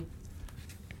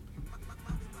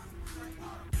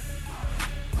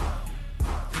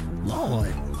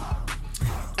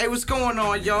Hey, what's going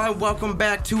on, y'all? Welcome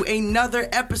back to another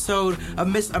episode of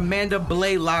Miss Amanda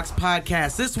Blaylock's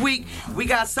podcast. This week, we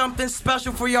got something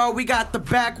special for y'all. We got the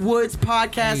Backwoods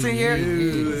podcast in here.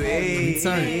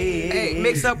 Hey,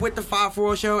 mixed up with the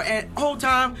 540 show. And whole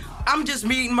time, I'm just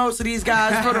meeting most of these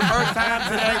guys for the first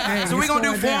time today. So we're going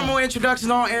to do formal introductions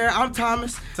on air. I'm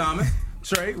Thomas.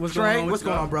 Trey, what's going on? What's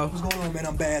going on, bro? What's going on, man?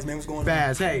 I'm Baz, man. What's going on?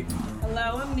 Baz, hey.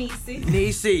 Hello, I'm Niecy.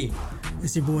 Niecy.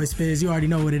 It's your boy Spiz. You already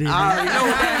know what it is. I already know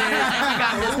what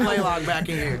that is. We got Miss Blaylock back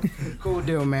in here. Cool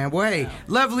deal, man. Well, hey,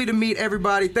 lovely to meet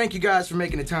everybody. Thank you guys for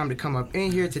making the time to come up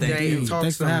in here today and talk.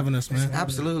 Thanks for having us, man.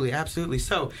 Absolutely, absolutely.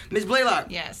 So, Miss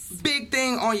Blaylock. Yes. Big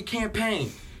thing on your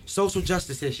campaign. Social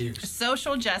justice issues.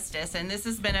 Social justice, and this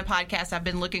has been a podcast I've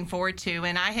been looking forward to,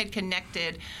 and I had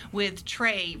connected with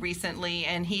Trey recently,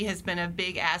 and he has been a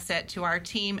big asset to our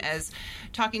team as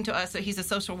talking to us. He's a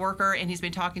social worker, and he's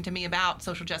been talking to me about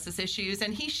social justice issues,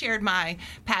 and he shared my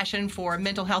passion for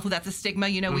mental health without the stigma.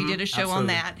 You know, we did a show on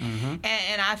that,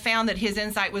 and I found that his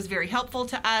insight was very helpful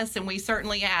to us, and we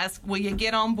certainly asked, will you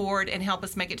get on board and help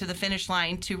us make it to the finish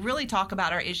line to really talk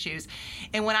about our issues?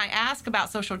 And when I ask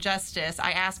about social justice,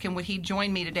 I ask him would he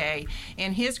join me today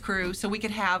and his crew so we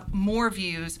could have more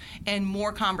views and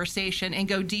more conversation and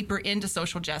go deeper into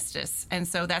social justice. And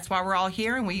so that's why we're all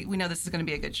here, and we know this is going to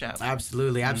be a good show.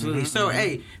 Absolutely, absolutely. So,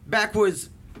 hey,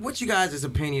 Backwoods, what's you guys'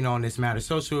 opinion on this matter?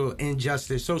 Social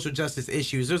injustice, social justice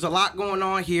issues. There's a lot going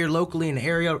on here locally in the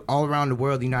area, all around the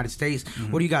world, the United States.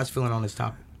 What are you guys feeling on this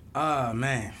topic?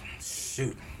 Man,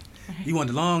 shoot. You want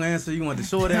the long answer? You want the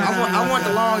short answer? I want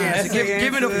the long answer.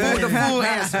 Give me the full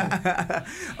answer.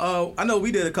 I know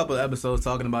we did a couple of episodes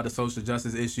talking about the social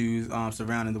justice issues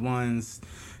surrounding the ones,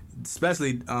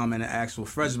 especially in the actual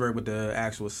Fredericksburg with the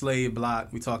actual slave block.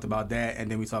 We talked about that, and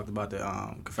then we talked about the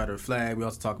Confederate flag. We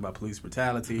also talked about police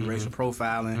brutality, racial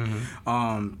profiling.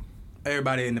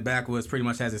 Everybody in the Backwoods pretty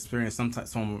much has experienced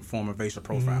some form of racial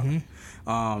profiling.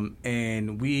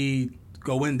 And we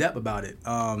go in depth about it.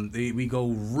 We go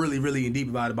really, really in deep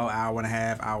about it, about hour and a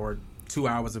half, 2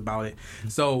 hours about it.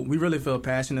 So we really feel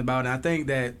passionate about it. And I think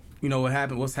that, you know,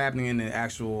 what's happening in the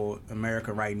actual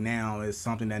America right now is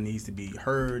something that needs to be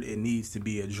heard. It needs to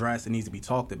be addressed. It needs to be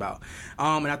talked about.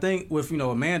 And I think with, you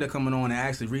know, Amanda coming on and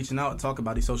actually reaching out and talk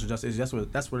about these social justice issues,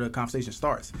 that's where the conversation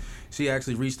starts. She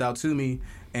actually reached out to me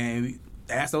and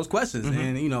asked those questions.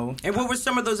 And, you know. And what were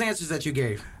some of those answers that you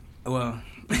gave? Well,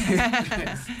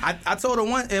 I told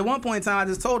her at one point in time, I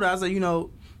just told her, I said, you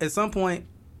know, at some point,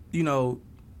 you know,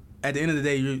 at the end of the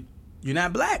day, you're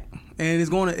not black, and it's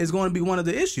going to be one of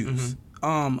the issues.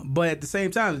 But at the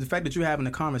same time, the fact that you're having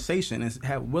a conversation and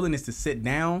have willingness to sit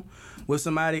down with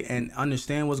somebody and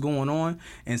understand what's going on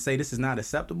and say this is not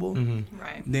acceptable,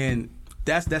 Right. then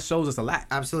that shows us a lot.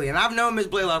 Absolutely. And I've known Ms.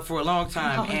 Blaylock for a long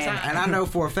time. And I know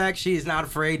for a fact she is not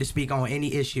afraid to speak on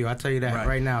any issue. I'll tell you that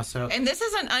right now. So, And this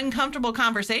is an uncomfortable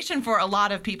conversation for a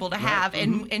lot of people to have.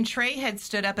 And Trey had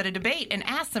stood up at a debate and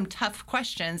asked some tough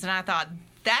questions. And I thought,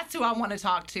 that's who I want to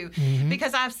talk to.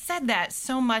 Because I've said that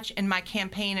so much in my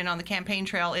campaign and on the campaign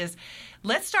trail is,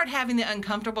 let's start having the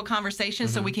uncomfortable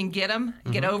conversations so we can get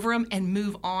over them, and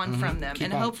move on from them.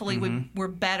 And hopefully we're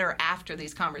better after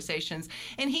these conversations.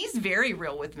 And he's very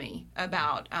real with me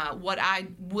about what I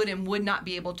would and would not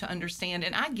be able to understand.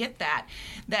 And I get that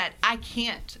I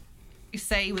can't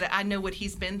say that I know what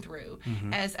he's been through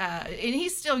and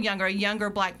he's still a younger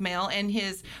black male, and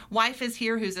his wife is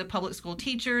here who's a public school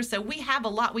teacher, so we have a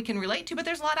lot we can relate to, but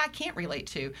there's a lot I can't relate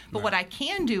to. But what I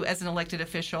can do as an elected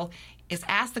official is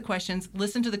ask the questions,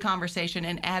 listen to the conversation,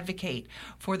 and advocate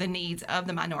for the needs of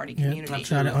the minority community.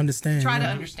 Try to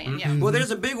understand. Well,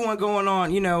 there's a big one going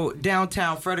on, you know,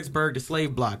 downtown Fredericksburg, the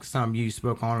slave block, something you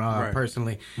spoke on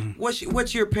personally.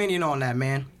 What's your opinion on that,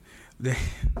 man?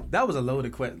 That was a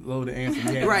loaded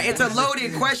answer. Yeah. Right, it's a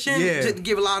loaded question. Just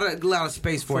give a lot of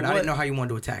space for it. I didn't know how you wanted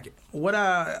to attack it. What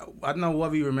I know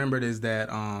what we remembered is that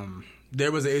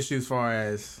there was an issue as far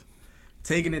as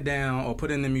taking it down or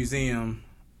putting it in the museum,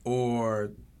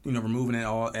 or, you know, removing it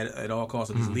at all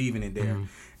costs, or just leaving it there.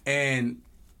 And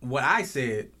what I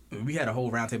said, we had a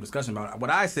whole roundtable discussion about it. What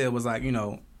I said was, like, you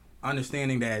know,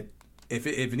 understanding that if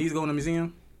it needs to go in the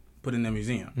museum, put it in the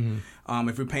museum.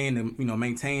 If we're paying to, you know,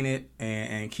 maintain it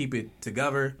and keep it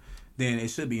together, then it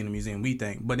should be in the museum, we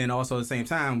think. But then also at the same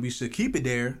time, we should keep it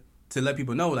there to let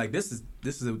people know, like, this is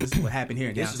what happened here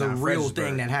in downtown. This is a real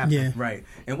thing that happened. Yeah. Right.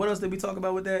 And what else did we talk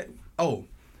about with that? Oh,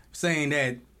 saying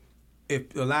that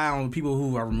if allowing people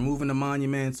who are removing the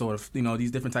monuments, or, you know,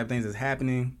 these different type of things that's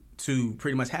happening to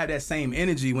pretty much have that same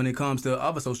energy when it comes to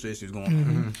other social issues going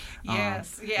on.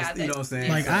 Yes, yeah. You know what I'm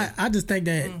saying? Like I just think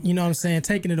that you know what I'm saying,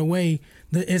 taking it away,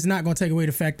 it's not going to take away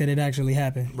the fact that it actually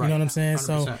happened. Right. You know what I'm saying? 100%.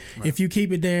 So Right. if you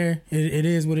keep it there, it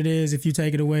is what it is. If you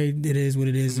take it away, it is what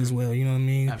it is as well. You know what I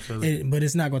mean? Absolutely. But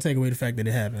it's not going to take away the fact that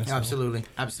it happened. So. Absolutely.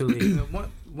 Absolutely.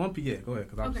 One P. Yeah, go ahead,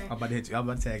 because Okay. I'm about to hit you. I'm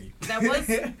about to tag you.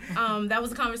 That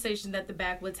was a conversation that the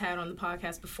Backwoods had on the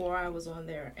podcast before I was on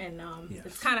there, and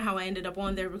it's kind of how I ended up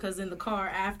on there, because in the car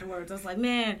afterwards I was like,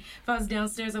 man, if I was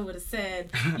downstairs I would have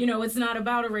said, it's not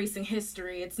about erasing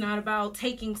history, it's not about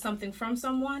taking something from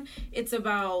someone, it's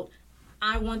about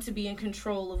I want to be in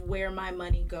control of where my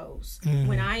money goes.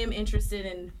 When I am interested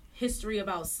in history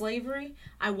about slavery,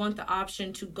 I want the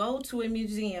option to go to a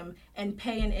museum and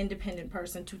pay an independent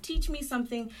person to teach me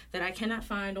something that I cannot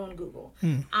find on Google.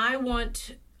 I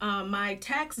want my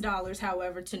tax dollars,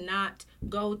 however, to not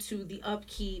go to the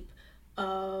upkeep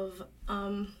of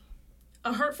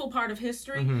a hurtful part of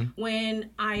history when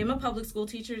I am a public school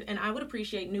teacher and I would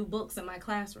appreciate new books in my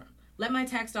classroom. Let my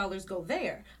tax dollars go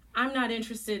there. I'm not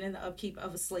interested in the upkeep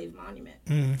of a slave monument.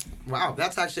 Wow,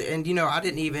 that's actually,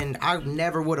 and I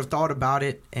never would have thought about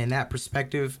it in that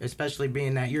perspective, especially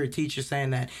being that you're a teacher, saying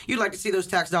that you'd like to see those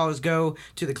tax dollars go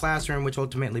to the classroom, which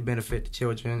ultimately benefit the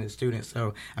children and the students.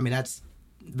 So, I mean, that's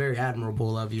very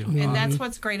admirable of you. And that's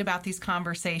what's great about these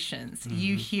conversations.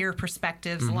 You hear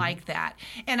perspectives like that.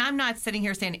 And I'm not sitting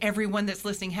here saying everyone that's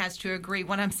listening has to agree.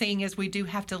 What I'm saying is we do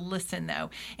have to listen, though.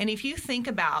 And if you think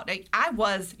about it, I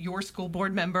was your school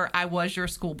board member. I was your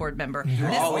school board member.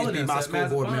 You'll always be my school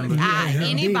board member.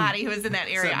 Anybody who is in that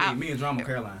area. Except me and Drama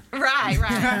Caroline. Right.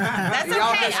 That's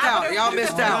okay. Y'all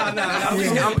missed out.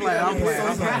 I'm playing.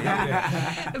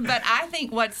 But I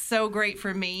think what's so great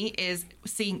for me is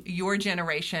seeing your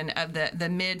generation of the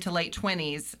mid to late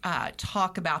 20s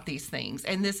talk about these things.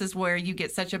 And this is where you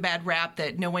get such a bad rap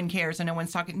that no one cares and no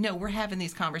one's talking. No, we're having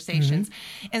these conversations.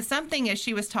 And something, as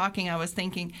she was talking, I was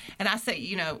thinking, and I say,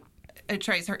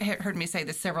 Trey's heard me say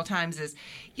this several times, is,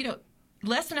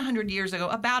 less than 100 years ago,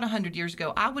 about 100 years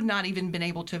ago, I would not even been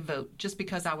able to vote just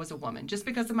because I was a woman, just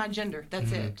because of my gender.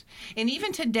 That's it. And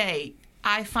even today,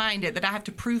 I find it that I have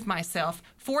to prove myself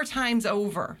 4 times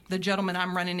over the gentleman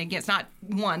I'm running against. Not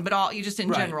one, but all, just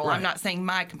in general. Right. I'm not saying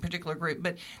my particular group,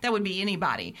 but that would be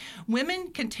anybody. Women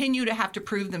continue to have to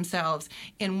prove themselves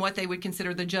in what they would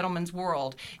consider the gentleman's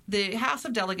world. The House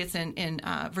of Delegates in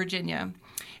Virginia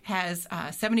has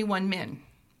 71 men.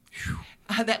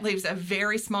 That leaves a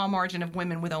very small margin of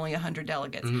women with only 100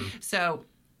 delegates. So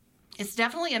it's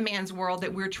definitely a man's world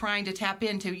that we're trying to tap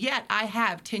into. Yet I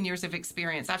have 10 years of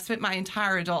experience. I've spent my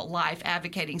entire adult life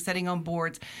advocating, sitting on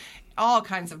boards, all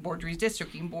kinds of boards,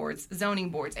 redistricting boards, zoning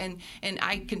boards. And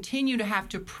I continue to have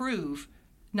to prove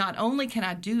not only can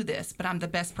I do this, but I'm the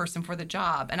best person for the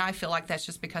job. And I feel like that's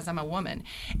just because I'm a woman.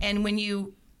 And when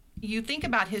you think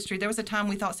about history, there was a time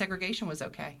we thought segregation was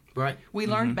okay. Right. We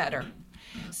learned better.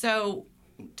 So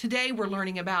today we're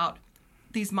learning about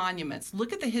these monuments.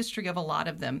 Look at the history of a lot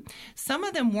of them. Some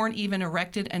of them weren't even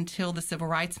erected until the Civil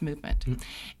Rights Movement.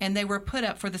 And they were put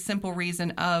up for the simple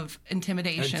reason of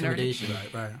intimidation.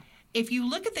 Right. If you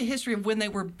look at the history of when they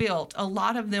were built, a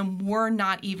lot of them were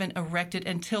not even erected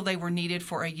until they were needed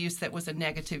for a use that was a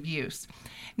negative use.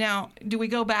 Now, do we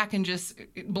go back and just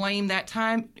blame that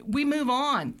time? We move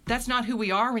on. That's not who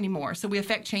we are anymore. So we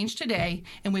affect change today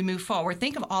and we move forward.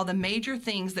 Think of all the major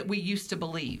things that we used to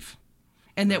believe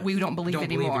and that we don't believe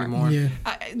anymore. Yeah.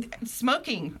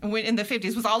 Smoking in the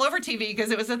 50s was all over TV because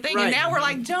it was a thing. And now we're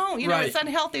like, don't, it's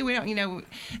unhealthy. We don't,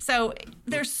 So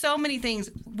there's so many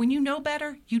things. When you know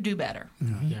better, you do better.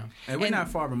 Yeah. And we're not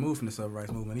far removed from the Civil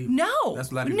Rights Movement either. No. That's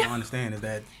what a lot of people don't understand is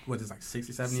that, like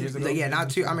 67 years ago? Yeah, not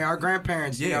too. I mean, our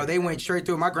grandparents, they went straight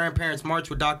through. My grandparents marched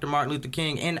with Dr. Martin Luther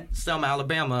King in Selma,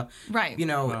 Alabama. Right.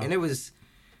 And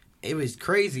it was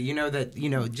crazy,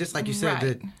 that, just like you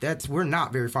said, that's we're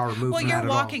not very far removed from that at all. Well, you're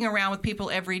walking around with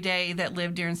people every day that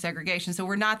lived during segregation, so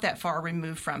we're not that far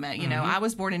removed from it. I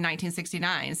was born in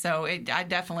 1969, so I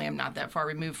definitely am not that far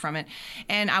removed from it.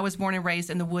 And I was born and raised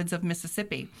in the woods of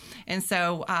Mississippi. And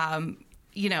so,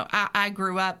 I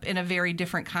grew up in a very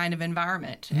different kind of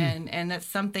environment, and that's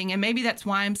something, and maybe that's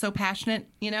why I'm so passionate.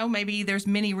 Maybe there's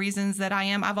many reasons that I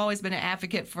am. I've always been an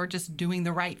advocate for just doing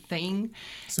the right thing.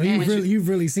 So you've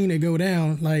really seen it go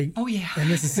down, like in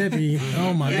Mississippi.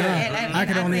 Oh my God, and I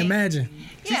can only imagine.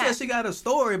 She said she got a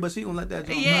story, but she gonna let that.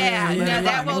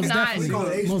 That will not.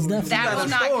 Most definitely. That will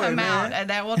not come out.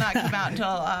 That will not come out until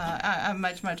I'm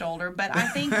much older. But I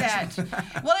think that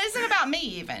it isn't about me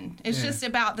even. It's just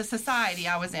about the society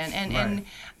I was in, and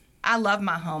I love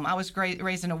my home. I was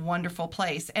raised in a wonderful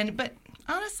place, but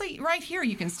honestly, right here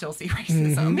you can still see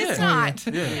racism. It's not.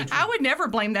 I would never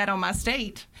blame that on my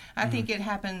state. I think it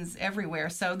happens everywhere.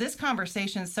 So this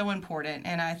conversation is so important,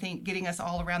 and I think getting us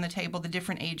all around the table, the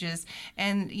different ages,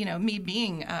 and me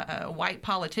being a white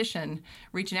politician,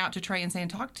 reaching out to Trey and saying,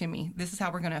 "Talk to me. This is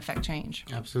how we're going to affect change."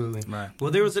 Absolutely. Right.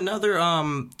 Well, there was another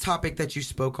topic that you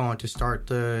spoke on to start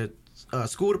the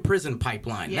school to prison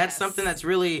pipeline. Yes. That's something that's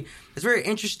very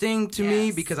interesting to me,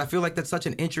 Yes. because I feel like that's such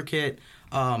an intricate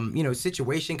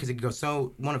situation, because it could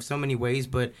go one of so many ways.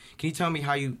 But can you tell me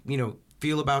how you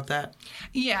feel about that?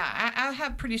 Yeah, I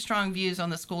have pretty strong views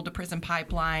on the school to prison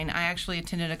pipeline. I actually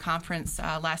attended a conference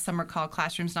last summer called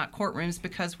Classrooms Not Courtrooms,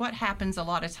 because what happens a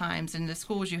lot of times in the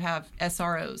schools, you have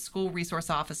SROs, school resource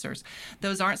officers.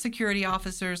 Those aren't security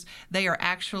officers. They are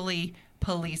actually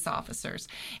police officers.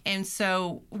 And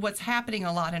so what's happening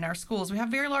a lot in our schools, we have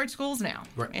very large schools now.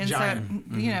 Right. And Giant.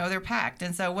 so, they're packed.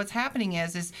 And so what's happening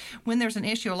is when there's an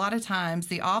issue, a lot of times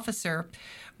the officer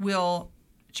will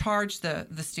charge the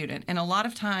student. And a lot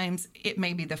of times it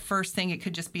may be the first thing. It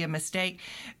could just be a mistake.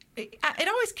 It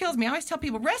always kills me. I always tell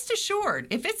people, rest assured,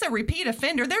 if it's a repeat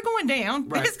offender, they're going down.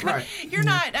 Right, right. You're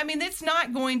not, it's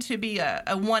not going to be a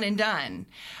one and done.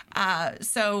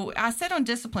 So I sat on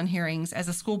discipline hearings as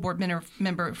a school board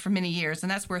member for many years,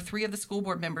 and that's where 3 of the school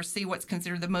board members see what's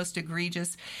considered the most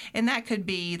egregious. And that could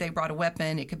be they brought a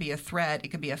weapon, it could be a threat, it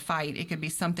could be a fight, it could be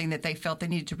something that they felt they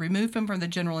needed to remove them from the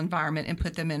general environment and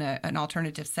put them in an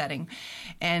alternative setting.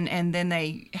 And then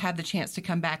they had the chance to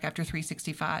come back after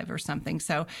 365 or something.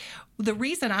 So the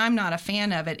reason I'm not a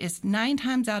fan of it is 9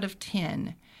 times out of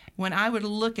 10, when I would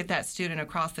look at that student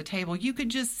across the table, you could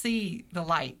just see the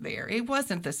light there. It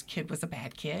wasn't this kid was a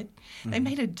bad kid. They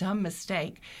made a dumb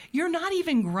mistake. You're not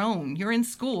even grown. You're in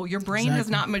school. Your brain has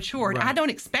not matured. Right. I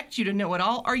don't expect you to know it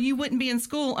all, or you wouldn't be in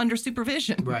school under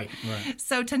supervision. Right.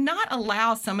 So to not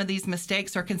allow some of these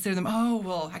mistakes or consider them, oh,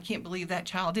 well, I can't believe that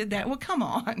child did that. Well, come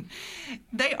on.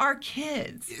 They are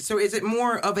kids. So is it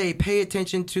more of a pay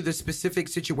attention to the specific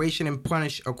situation and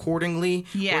punish accordingly?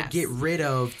 Yes. Or get rid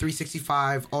of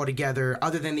 365 altogether,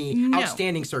 other than the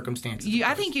outstanding circumstances?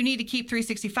 I think you need to keep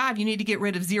 365. You need to get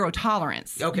rid of zero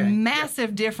tolerance. Okay.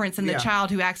 Massive difference in the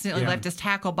child who accidentally left his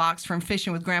tackle box from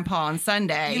fishing with Grandpa on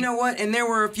Sunday. You know what? And there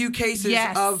were a few cases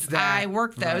of that. I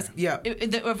worked those. Right. Yeah.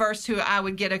 The reverse to I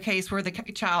would get a case where the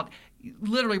child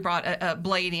literally brought a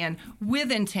blade in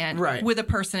with intent, with a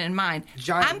person in mind.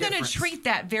 I'm going to treat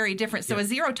that very different. So a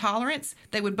zero tolerance,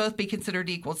 they would both be considered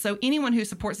equal. So anyone who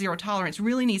supports zero tolerance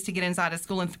really needs to get inside of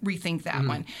school and rethink that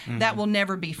one. That will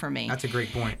never be for me. That's a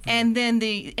great point. And then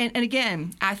and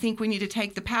again, I think we need to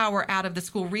take the power out of the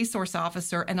school resource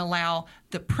officer and allow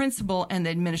the principal and the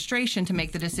administration to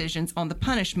make the decisions on the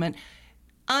punishment,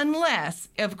 unless,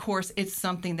 of course, it's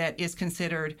something that is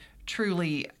considered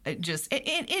truly just,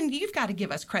 and you've got to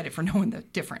give us credit for knowing the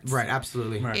difference. Right,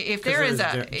 absolutely. Right. If there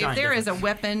is a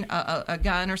weapon, a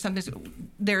gun or something,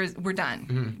 we're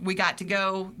done. We got to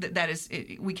go.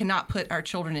 We cannot put our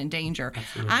children in danger.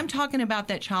 Absolutely. I'm talking about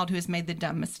that child who has made the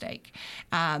dumb mistake,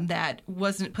 that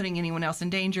wasn't putting anyone else in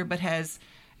danger, but has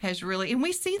really, and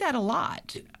we see that a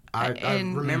lot. I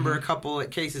remember a couple of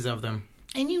cases of them.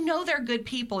 And they're good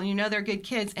people, and they're good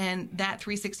kids, and that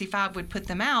 365 would put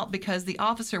them out because the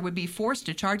officer would be forced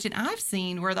to charge. And I've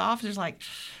seen where the officer's like,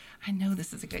 I know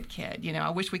this is a good kid. I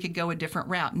wish we could go a different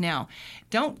route. Now,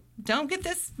 don't get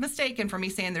this mistaken for me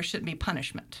saying there shouldn't be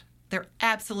punishment. There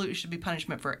absolutely should be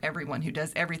punishment for everyone who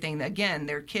does everything. Again,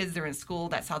 they're kids, they're in school,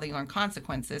 that's how they learn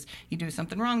consequences. You do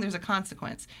something wrong, there's a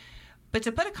consequence. But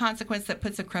to put a consequence that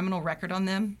puts a criminal record on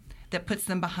them, that puts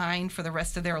them behind for the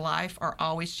rest of their life, are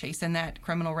always chasing that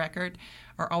criminal record,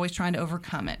 are always trying to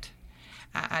overcome it.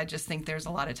 I just think there's a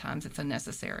lot of times it's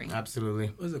unnecessary.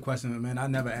 Absolutely. There's a question, man, I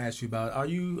never asked you about. Are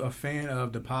you a fan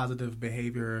of the Positive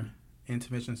Behavior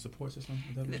Intervention Support System?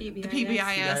 The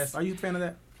PBIS. Are you a fan of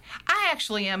that? I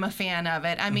actually am a fan of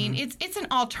it. I mean, it's an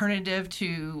alternative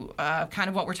to kind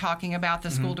of what we're talking about, the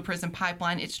school to prison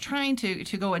pipeline. It's trying to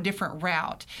go a different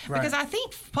route. Right. Because I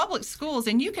think public schools,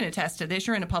 and you can attest to this,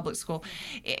 you're in a public school,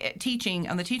 teaching,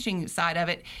 on the teaching side of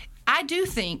it, I do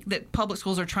think that public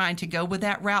schools are trying to go with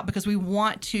that route because we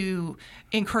want to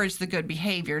encourage the good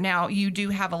behavior. Now, you do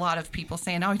have a lot of people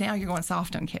saying, oh, now you're going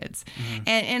soft on kids.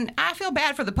 And I feel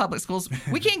bad for the public schools.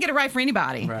 We can't get it right for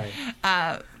anybody.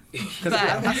 Right. Because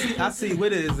I see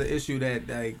with it is the issue that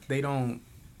they don't.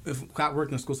 If I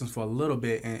worked in school systems for a little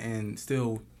bit and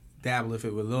still dabble with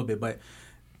it with a little bit, but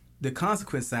the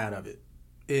consequence side of it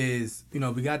is, we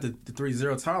got the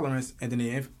 3-0 tolerance, and then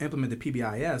they implement the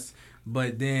PBIS,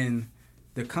 but then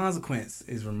the consequence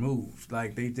is removed.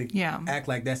 Like they act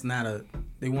like that's not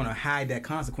they want to hide that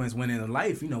consequence when in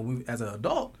life, as an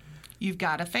adult, you've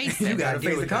got to face it. You got to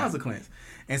face the with that. consequence.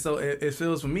 And so it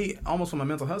feels for me, almost from a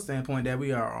mental health standpoint, that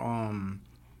we are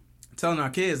telling our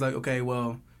kids, like, okay,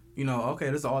 well, you know, okay,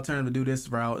 this is an alternative to do this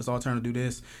route. It's an alternative to do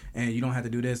this, and you don't have to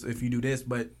do this if you do this.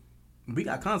 But we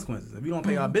got consequences. If you don't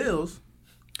pay our bills,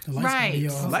 The lights gonna be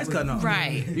off. lights cutting off.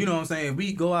 Right. You know what I'm saying? If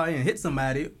we go out and hit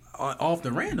somebody off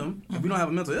the random, if we don't have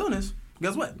a mental illness,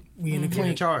 guess what? We in the Get in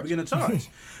clink. charge. We get a charge.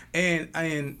 and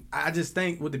I just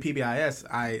think with the PBIS,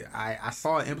 I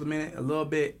saw it implemented a little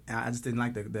bit, and I just didn't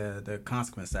like the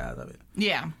consequence side of it.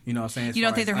 Yeah. You know what I'm saying? As You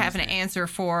don't far think as they're having to understanding. answer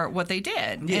for what they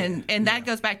did. Yeah. And that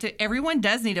goes back to everyone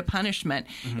does need a punishment.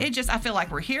 It just, I feel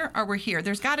like we're here or we're here.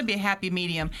 There's got to be a happy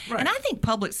medium. Right. And I think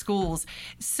public schools,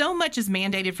 so much is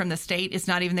mandated from the state. It's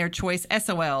not even their choice.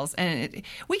 SOLs. And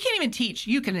we can't even teach,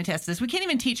 you can attest to this, we can't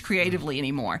even teach creatively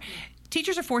anymore.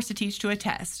 Teachers are forced to teach to a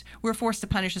test. We're forced to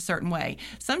punish a certain way.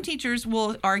 Some teachers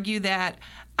will argue that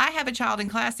I have a child in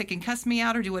class that can cuss me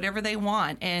out or do whatever they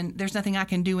want, and there's nothing I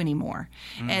can do anymore.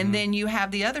 And then you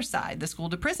have the other side, the school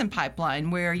to prison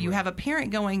pipeline, where you have a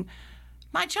parent going,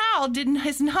 my child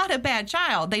is not a bad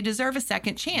child. They deserve a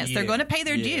second chance. They're Yeah. going to pay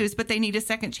their Yeah. dues, but they need a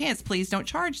second chance. Please don't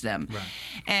charge them. Right.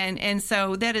 And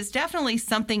so that is definitely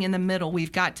something in the middle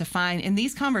we've got to find. And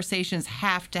these conversations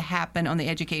have to happen on the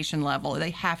education level. They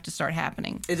have to start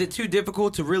happening. Is it too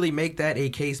difficult to really make that a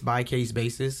case-by-case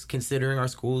basis, considering our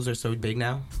schools are so big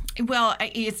now? Well,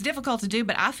 it's difficult to do,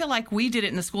 but I feel like we did it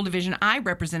in the school division I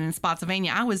represented in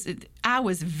Spotsylvania. I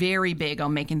was very big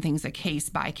on making things a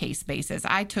case-by-case basis.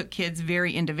 I took kids very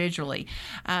individually.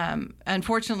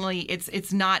 Unfortunately,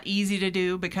 it's not easy to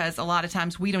do because a lot of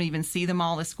times we don't even see them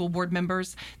all as school board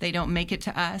members. They don't make it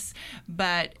to us.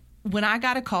 But when I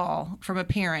got a call from a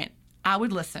parent, I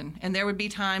would listen, and there would be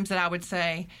times that I would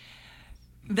say,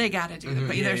 they got to do it,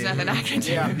 but there's nothing I can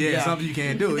do. Yeah, something you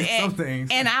can't do. Some things.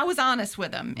 And I was honest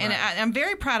with them. And I'm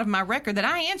very proud of my record that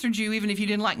I answered you even if you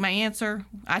didn't like my answer.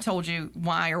 I told you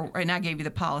why, and I gave you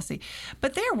the policy.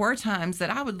 But there were times that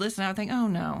I would listen and I would think, oh,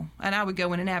 no. And I would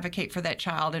go in and advocate for that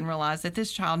child and realize that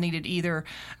this child needed either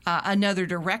another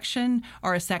direction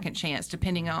or a second chance,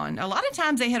 depending on. A lot of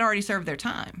times they had already served their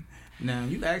time. Now,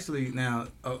 you actually,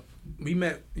 we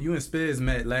met, you and Spiz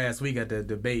met last week at the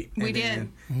debate. We did.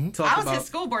 Talked I was about, his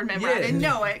school board member. Yeah. I didn't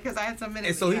know it because I had so many.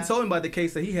 And so he told me about the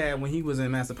case that he had when he was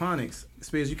in Massaponax.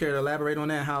 Spiz, you care to elaborate on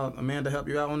that? How Amanda helped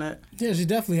you out on that? Yeah, she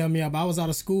definitely helped me out. I was out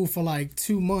of school for like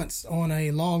 2 months on a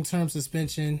long-term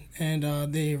suspension, and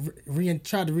they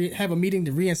tried to have a meeting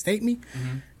to reinstate me.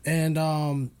 And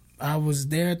I was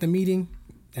there at the meeting,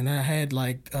 and I had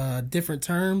like different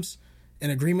terms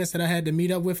and agreements that I had to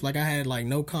meet up with. Like I had like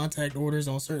no contact orders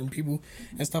on certain people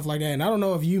and stuff like that. And I don't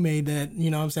know if you made that, you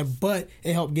know what I'm saying, but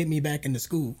it helped get me back into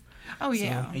school. Oh,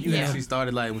 yeah. And you actually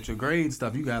started like with your grade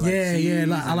stuff. You got like C's Yeah. and-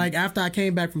 Like after I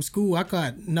came back from school, I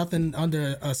got nothing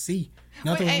under a C.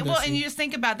 Nothing under a C. And you just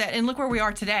think about that, and look where we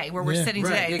are today, where we're sitting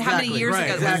Right, today. How many exactly, years right,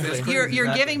 ago? exactly. You're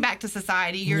Exactly. giving back to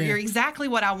society. You're exactly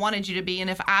what I wanted you to be. And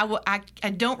if I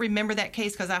don't remember that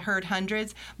case because I heard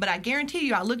hundreds, but I guarantee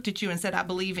you, I looked at you and said, I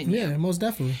believe in you. Yeah, most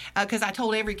definitely. Because I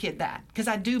told every kid that, because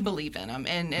I do believe in them,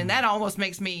 and that almost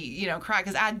makes me cry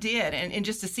because I did, and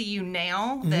just to see you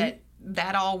now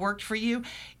that all worked for you.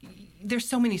 There's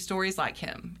so many stories like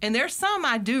him, and there's some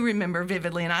I do remember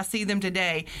vividly, and I see them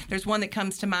today. There's one that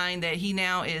comes to mind that he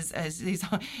now he's in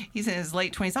his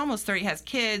late 20s, almost 30, has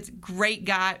kids, great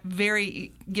guy,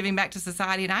 very giving back to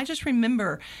society, and I just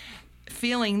remember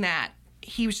feeling that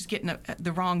he was just getting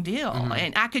the wrong deal,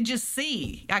 and I could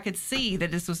see that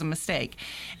this was a mistake,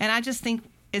 and I just think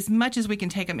as much as we can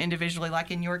take them individually, like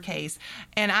in your case,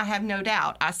 and I have no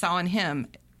doubt I saw in him,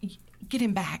 get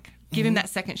him back. Give him that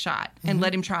second shot and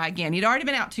let him try again. He'd already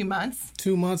been out 2 months.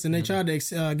 2 months, and they tried to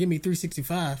give me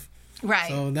 365. Right.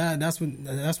 So that's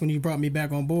when you brought me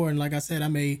back on board. And like I said, I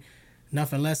made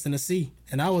nothing less than a C,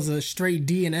 and I was a straight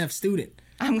D and F student.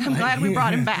 I'm glad we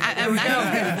brought him back.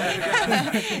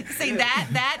 See,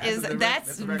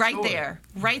 that's right story. there.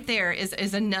 Right there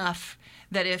is enough.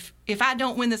 That if I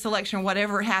don't win this election or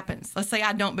whatever happens, let's say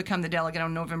I don't become the delegate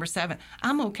on November 7th,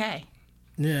 I'm okay.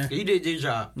 Yeah. You did your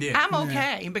job. Yeah. I'm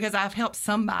okay because I've helped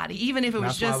somebody, even if it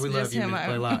was That's why we love just you, him. Ms.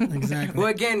 Blaylock. Exactly. Well,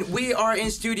 again, we are in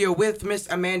studio with Miss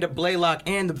Amanda Blaylock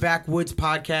and the Backwoods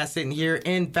Podcast, sitting here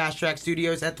in Fast Track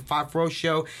Studios at the 5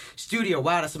 Show studio.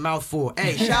 Wow, that's a mouthful.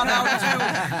 Hey, shout out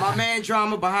to my man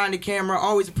Drama behind the camera.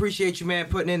 Always appreciate you, man,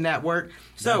 putting in that work.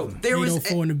 So there was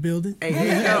 804 in the building. Hey,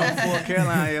 there you go. For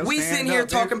Carolina, We stand sitting here up,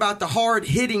 talking baby. about the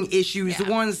hard-hitting issues, the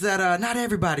Yeah. ones that not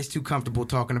everybody's too comfortable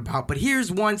talking about. But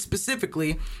here's one specifically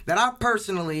specifically that I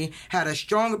personally had a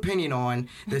strong opinion on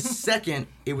the second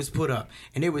it was put up,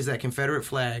 and it was that Confederate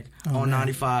flag on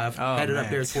 95 headed up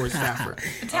there towards Stafford.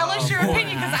 Tell us your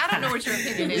opinion, because I don't know what your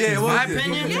opinion is. Yeah, My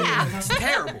opinion? Yeah. It's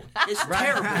terrible. It's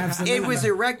terrible. Absolutely It was not.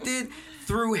 erected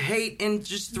through hate and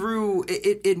just through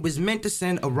it was meant to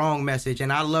send a wrong message.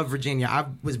 And I love Virginia. I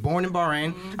was born in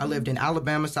Bahrain. I lived in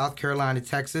Alabama, South Carolina,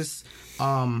 Texas.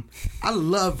 I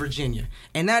love Virginia,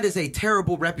 and that is a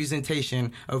terrible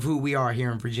representation of who we are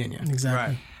here in Virginia.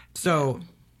 Exactly. Right. So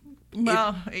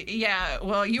Well, yeah.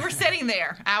 Well, you were sitting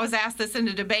there. I was asked this in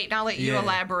a debate, and I'll let you Yeah.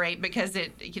 elaborate because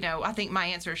I think my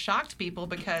answer shocked people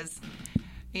because,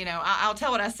 I'll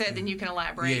tell what I said, then you can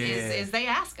elaborate. Yeah. Is they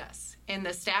ask us in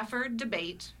the Stafford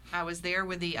debate. I was there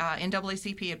with the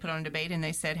NAACP had put on a debate, and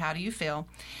they said, "How do you feel?"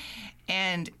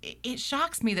 And it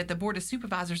shocks me that the Board of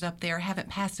Supervisors up there haven't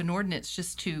passed an ordinance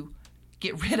just to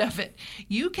get rid of it.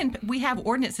 We have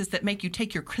ordinances that make you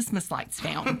take your Christmas lights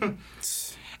down.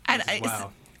 And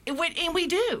Wow. And we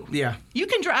do. Yeah. You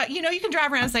can drive. You can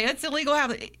drive around and say it's illegal.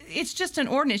 It's just an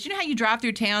ordinance. You know how you drive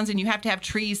through towns and you have to have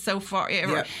trees so far.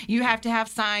 Yeah. You have to have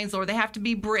signs, or they have to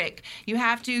be brick. You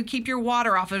have to keep your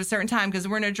water off at a certain time because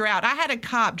we're in a drought. I had a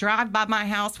cop drive by my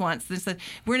house once that said,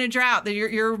 "We're in a drought.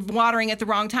 You're watering at the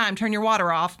wrong time. Turn your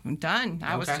water off." I'm done.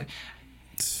 Okay.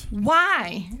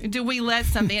 Why do we let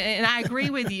something? And I agree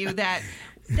with you that.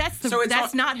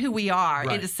 That's not who we are.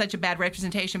 Right. It is such a bad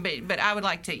representation. But I would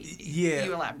like to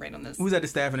you elaborate on this. We was at the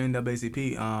Stafford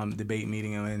NAACP debate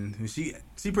meeting, and she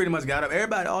pretty much got up.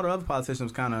 Everybody, all the other politicians,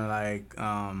 was kind of like,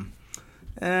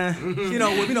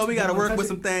 we got to work with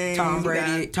some things. Tom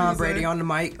Brady on the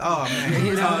mic. Oh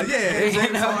man,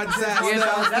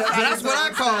 That's what I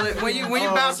call it. When you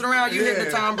bouncing around, you hit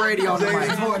the Tom Brady on the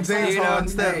mic. James Harden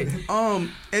stuff. Hey. And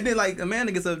then like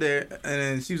Amanda gets up there, and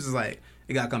then she was just like,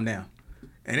 "It got to come down."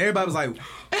 And everybody was like,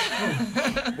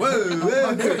 whoa,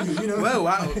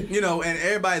 and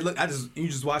everybody look. You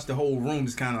just watch the whole room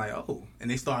just kind of like, oh, and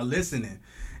they start listening.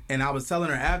 And I was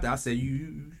telling her after, I said,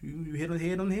 you hit on the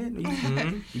head on the head.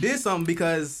 You did something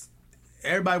because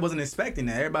everybody wasn't expecting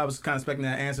that. Everybody was kind of expecting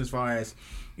that answer as far as,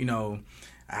 we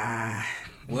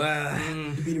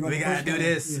gotta do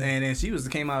this, and then she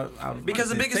came out Because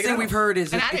the biggest thing we've heard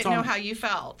is And I it's didn't know on how you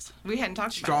felt. We hadn't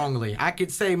talked about strongly. I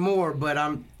could say more, but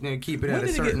I'm gonna keep it at a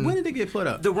certain. When did it get put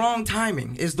up? The wrong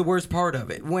timing is the worst part of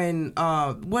it. When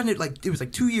wasn't it was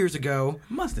like 2 years ago?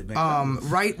 Must have been.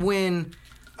 Right when.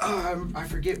 I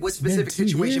forget what specific been 2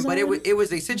 situation, years but already? it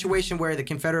was a situation where the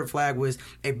Confederate flag was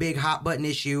a big hot button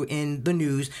issue in the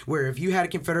news. Where if you had a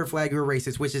Confederate flag, you were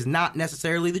racist, which is not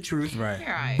necessarily the truth. Right. You're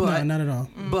right. But No, not at all.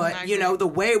 But I the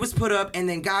way it was put up, and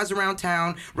then guys around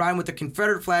town riding with the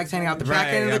Confederate flags hanging out the back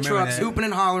Right, end I of the remember trucks, that. hooping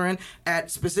and hollering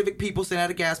at specific people sitting at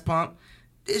a gas pump.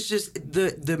 It's just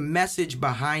the message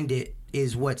behind it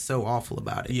is what's so awful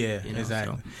about it. Yeah,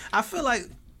 exactly. I feel like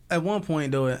at one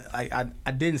point though, like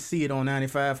I didn't see it on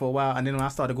 95 for a while, and then when I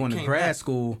started going to came grad back.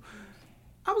 school,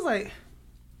 I was like,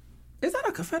 "Is that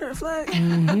a Confederate flag?"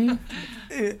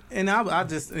 And I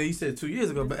just, you said 2 years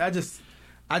ago, but I just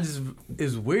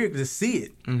it's weird to see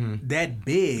it that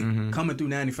big coming through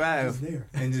 95 Just there.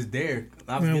 and just there.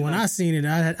 Man, when I seen it,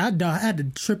 I had to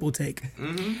triple take.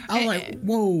 I was like,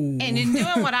 whoa. And in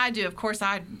doing what I do, of course,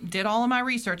 I did all of my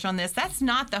research on this. That's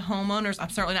not the homeowners. I'm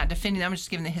certainly not defending them. I'm just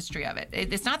giving the history of it.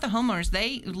 It's not the homeowners.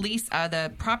 They lease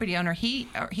the property owner. He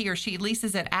or she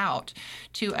leases it out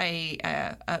to a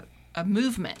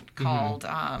movement called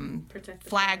Protect the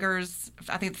Flaggers.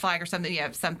 I think the Flag or something.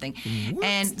 Yeah, something.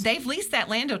 And they've leased that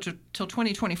land till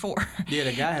 2024. Yeah,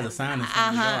 the guy has a sign in front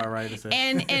of the yard, right? That says-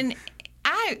 And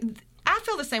I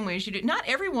feel the same way as you do. Not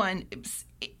everyone.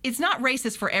 It's not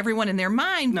racist for everyone in their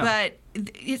mind, but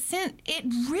it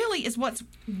really is what's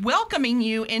welcoming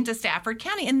you into Stafford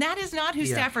County, and that is not who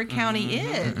Stafford County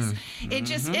is. It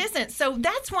just isn't. So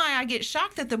that's why I get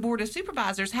shocked that the Board of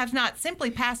Supervisors have not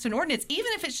simply passed an ordinance,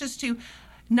 even if it's just to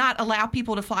not allow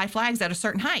people to fly flags at a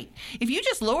certain height. If you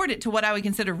just lowered it to what I would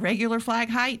consider regular flag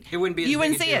height, It wouldn't be as you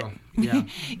wouldn't big see a it. deal. Yeah.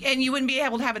 And you wouldn't be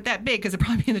able to have it that big because it'd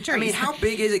probably be in the trees. I mean, how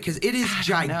big is it? Because it is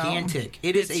don't know. gigantic.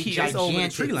 It is It's a huge. It's over the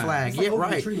gigantic tree line. flag. It's like Yeah, over the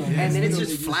right. tree line. And then it's It's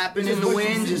just literally flapping just in the like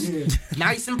wind, this. just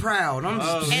nice and proud. I'm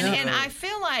just, And I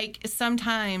feel like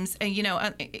sometimes,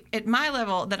 at my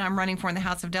level that I'm running for in the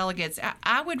House of Delegates,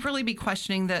 I would really be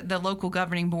questioning the local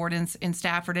governing board in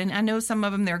Stafford. And I know some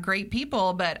of them, they're great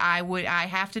people, but I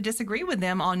have to disagree with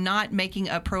them on not making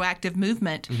a proactive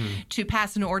movement to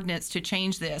pass an ordinance to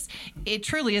change this. It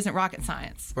truly isn't rocket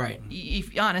science. Right.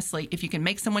 Honestly, if you can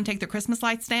make someone take their Christmas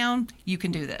lights down, you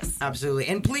can do this. Absolutely.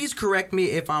 And please correct me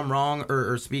if I'm wrong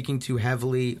or speaking too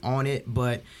heavily on it,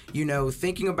 but,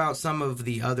 thinking about some of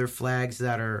the other flags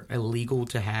that are illegal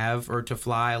to have or to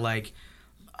fly, like,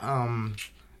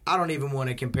 I don't even want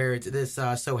to compare it to this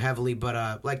so heavily,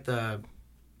 but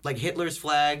like Hitler's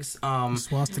flags,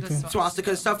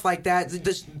 swastika, stuff like that.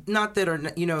 Just not that are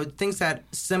things that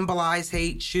symbolize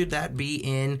hate. Should that be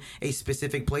in a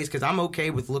specific place? Because I'm okay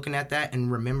with looking at that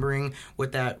and remembering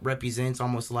what that represents,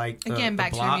 almost like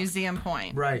back the to the museum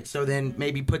point, right? So then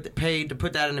maybe pay to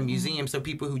put that in a museum, so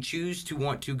people who choose to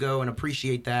want to go and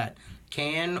appreciate that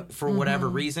can, for whatever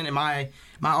reason. Am I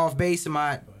off base?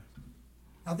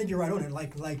 I think you're right on it.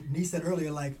 Like Nee said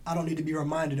earlier, like, I don't need to be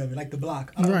reminded of it. Like the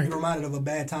block, I don't need to be reminded of a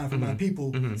bad time for my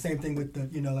people. Same thing with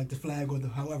the, like the flag or the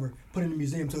however, put it in the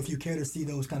museum. So if you care to see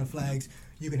those kind of flags,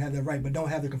 you can have that right. But don't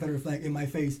have the Confederate flag in my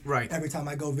face every time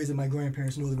I go visit my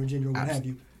grandparents in Northern Virginia or what have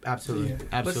you. Absolutely. So,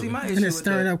 Absolutely. But see, my issue And it's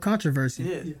stirring up controversy.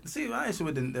 Yeah. See, my issue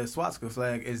with the swastika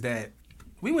flag is that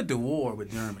we went to war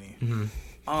with Germany.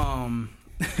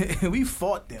 We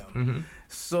fought them.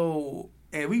 So.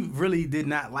 And we really did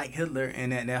not like Hitler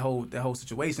and that whole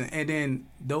situation. And then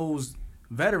those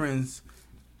veterans,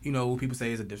 people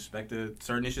say is a disrespect to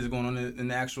certain issues going on in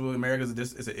the actual America.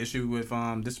 It's an issue with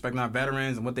disrespecting our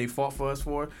veterans and what they fought for us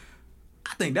for.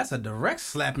 I think that's a direct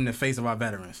slap in the face of our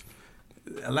veterans.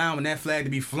 Allowing that flag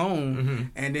to be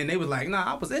flown, and then they was like,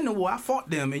 "Nah, I was in the war. I fought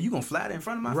them, and you gonna fly that in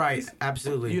front of my face?" Right,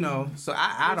 absolutely. So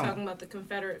I don't. Talking about the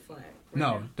Confederate flag.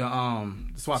 No, the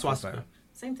swastika flag.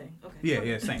 Same thing. Okay.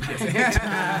 Yeah, same.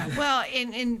 Well,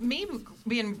 in me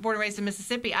being born and raised in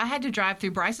Mississippi, I had to drive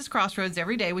through Bryce's Crossroads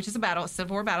every day, which is a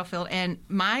Civil War battlefield, and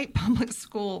my public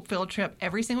school field trip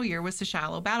every single year was to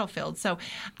Shiloh Battlefield. So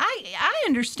I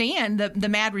understand the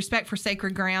mad respect for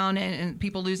sacred ground and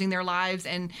people losing their lives,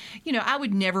 and I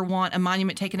would never want a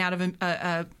monument taken out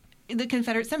of the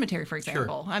Confederate cemetery, for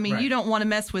example. Sure. I mean, you don't want to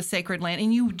mess with sacred land,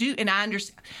 and you do. And I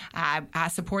understand. I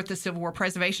support the Civil War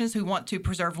preservationists who want to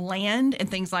preserve land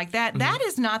and things like that. That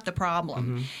is not the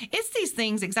problem. It's these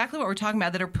things, exactly what we're talking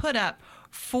about, that are put up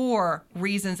for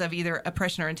reasons of either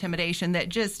oppression or intimidation that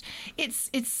just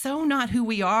it's so not who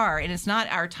we are, and it's not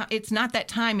our time. It's not that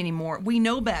time anymore. We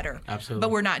know better, absolutely, but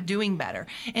we're not doing better.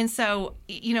 And so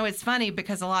it's funny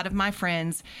because a lot of my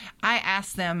friends, I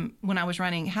asked them when I was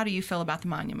running, how do you feel about the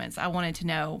monuments? I wanted to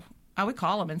know. I would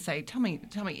call them and say, tell me.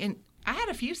 And I had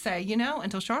a few say,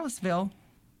 until Charlottesville,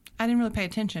 I didn't really pay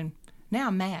attention. Now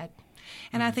I'm mad.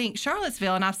 And I think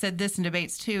Charlottesville, and I've said this in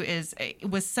debates too, it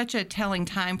was such a telling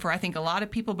time for, I think, a lot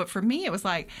of people. But for me, it was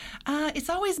like, it's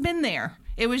always been there.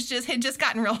 It had just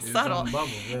gotten real subtle. Bubble,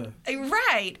 yeah.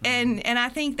 Right. And I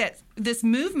think that this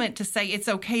movement to say it's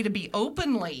okay to be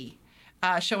openly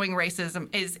showing racism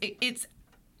it's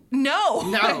no.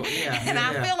 Yeah. And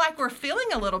I feel like we're feeling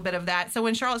a little bit of that. So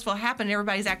when Charlottesville happened,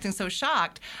 everybody's acting so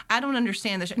shocked. I don't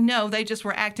understand this. No, they just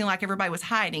were acting like everybody was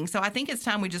hiding. So I think it's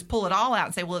time we just pull it all out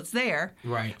and say, well, it's there.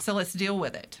 Right. So let's deal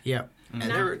with it. Yeah.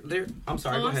 And they're I'm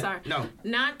sorry. Go ahead. Sorry. No.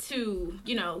 Not to,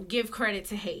 give credit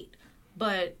to hate,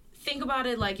 but think about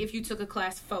it like if you took a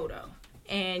class photo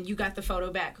and you got the photo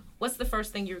back, what's the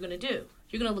first thing you're going to do?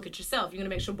 You're going to look at yourself. You're going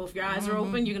to make sure both your eyes are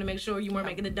open. You're going to make sure you weren't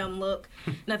making a dumb look.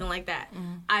 Nothing like that.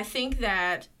 I think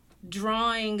that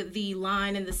drawing the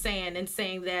line in the sand and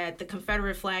saying that the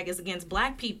Confederate flag is against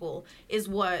black people is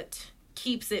what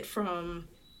keeps it from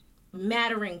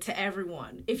mattering to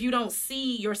everyone. If you don't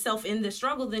see yourself in the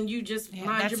struggle, then you just mind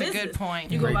your business. That's a good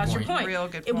point. You go about your point. Real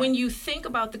good point. When you think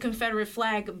about the Confederate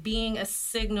flag being a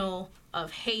signal of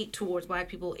hate towards black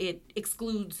people, it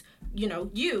excludes,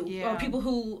 or people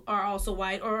who are also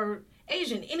white or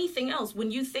Asian, anything else.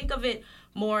 When you think of it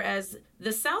more as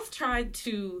the South tried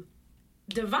to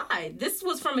divide, this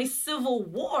was from a civil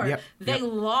war. They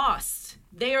lost.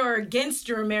 They are against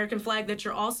your American flag that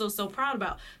you're also so proud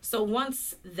about. So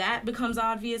once that becomes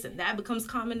obvious and that becomes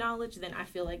common knowledge, then I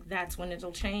feel like that's when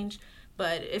it'll change.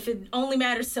 But if it only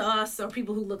matters to us or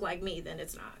people who look like me, then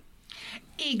it's not.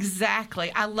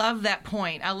 Exactly. I love that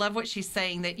point. I love what she's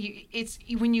saying, that it's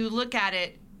when you look at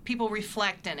it, people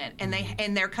reflect in it,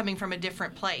 and they're coming from a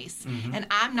different place. And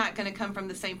I'm not going to come from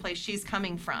the same place she's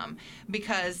coming from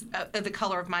because of the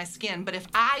color of my skin. But if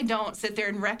I don't sit there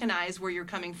and recognize where you're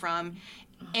coming from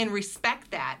and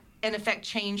respect that and affect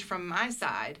change from my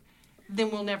side, then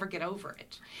we'll never get over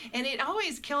it. And it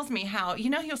always kills me how,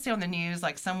 you'll see on the news,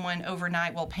 like someone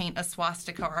overnight will paint a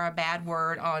swastika or a bad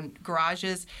word on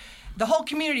garages. The whole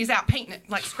community's out painting it,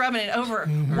 like scrubbing it over.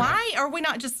 Why are we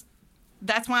not just...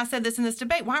 That's why I said this in this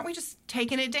debate. Why aren't we just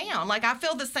taking it down? Like, I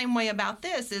feel the same way about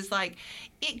this. Is like,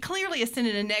 it clearly is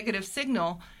sending a negative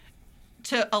signal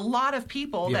to a lot of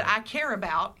people Yeah. that I care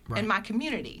about Right. in my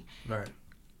community. Right.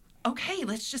 Okay,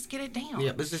 let's just get it down.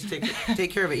 Yeah, let's just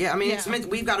take care of it. Yeah, I mean, Yeah. it's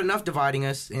we've got enough dividing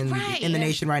us in Right. the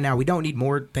nation right now. We don't need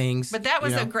more things. But that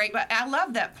was you know? a great. But I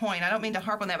love that point. I don't mean to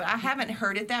harp on that, but I haven't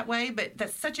heard it that way. But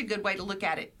that's such a good way to look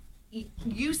at it.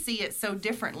 You see it so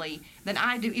differently than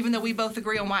I do, even though we both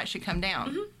agree on why it should come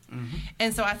down.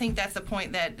 And so I think that's the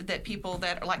point that people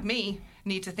that are like me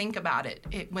need to think about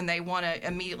it when they want to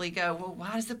immediately go, well,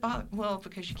 why does it bother? Well,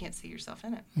 because you can't see yourself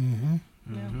in it.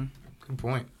 Yeah. Good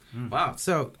point. Wow.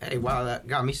 So, hey, wow, that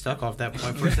got me stuck off that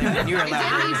point for a second. You were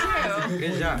elaborating.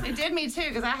 Good job. It did me too,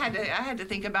 because I had to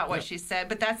think about what she said.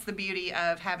 But that's the beauty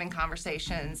of having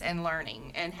conversations and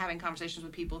learning, and having conversations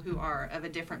with people who are of a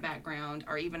different background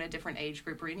or even a different age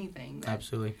group or anything.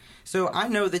 Absolutely. So I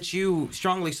know that you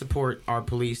strongly support our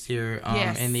police here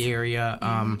Yes. in the area.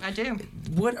 I do.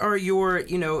 What are your,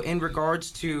 in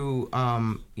regards to,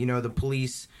 the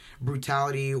police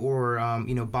brutality or,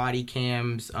 body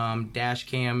cams, dash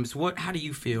cams? How do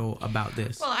you feel about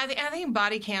this? Well, I think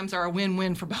body cams are a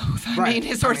win-win for both. I Right.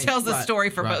 mean, it sort of tells the right, story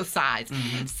for right. both sides.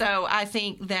 So I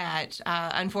think that,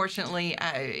 unfortunately,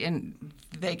 and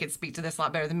they could speak to this a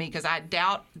lot better than me, because I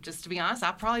doubt, just to be honest,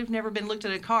 I probably have never been looked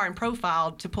at a car and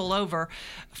profiled to pull over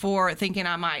for thinking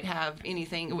I might have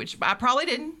anything, which I probably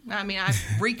didn't. I mean, I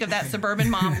reek of that suburban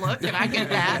mom look, and I get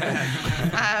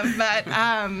that.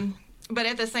 But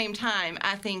at the same time,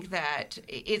 I think that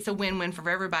it's a win-win for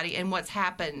everybody. And what's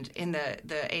happened in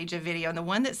the age of video, and the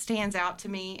one that stands out to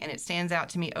me, and it stands out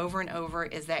to me over and over,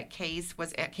 is that case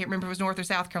was, I can't remember if it was North or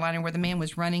South Carolina, where the man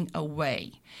was running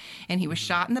away. And he was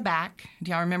shot in the back.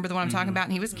 Do y'all remember the one I'm talking about?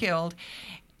 And he was killed.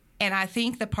 And I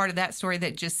think the part of that story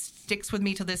that just sticks with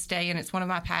me to this day, and it's one of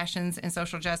my passions in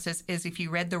social justice, is if you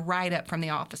read the write-up from the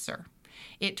officer.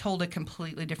 It told a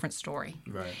completely different story.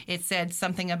 Right. It said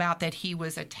something about that he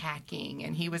was attacking,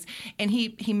 and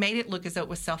he made it look as though it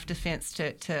was self-defense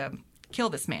to kill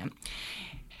this man.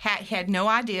 Had no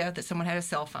idea that someone had a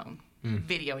cell phone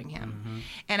videoing him.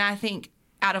 And I think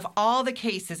out of all the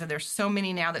cases, and there's so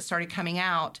many now that started coming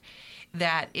out,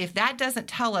 that if that doesn't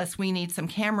tell us we need some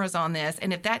cameras on this,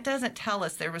 and if that doesn't tell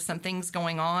us there was some things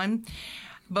going on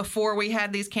before we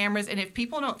had these cameras, and if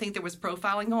people don't think there was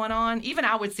profiling going on, even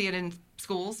I would see it in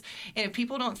schools, and if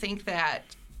people don't think that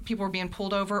people were being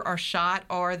pulled over or shot,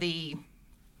 or the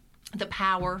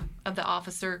power of the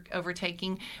officer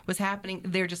overtaking was happening,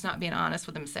 they're just not being honest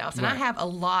with themselves. And Right. I have a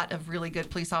lot of really good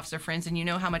police officer friends, and you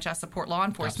know how much I support law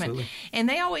enforcement. Absolutely. And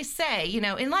they always say,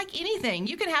 and like anything,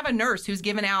 you can have a nurse who's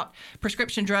giving out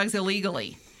prescription drugs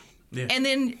illegally. Yeah. And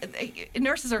then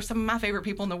nurses are some of my favorite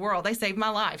people in the world. They saved my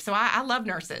life. So I love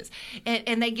nurses.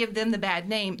 And they give them the bad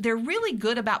name. They're really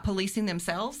good about policing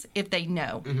themselves if they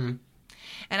know.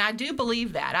 And I do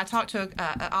believe that. I talked to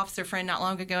an officer friend not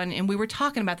long ago, and we were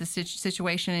talking about this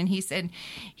situation, and he said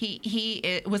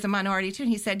he was a minority too,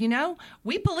 and he said,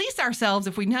 we police ourselves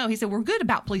if we know. He said, we're good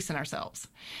about policing ourselves.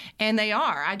 And they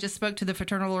are. I just spoke to the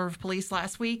Fraternal Order of Police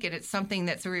last week, and it's something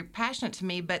that's very passionate to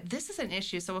me, but this is an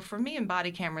issue. So for me in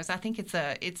body cameras, I think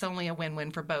it's only a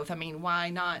win-win for both. I mean, why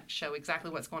not show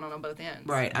exactly what's going on both ends?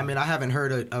 Right. I mean, I haven't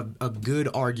heard a good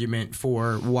argument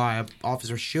for why an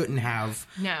officer shouldn't have,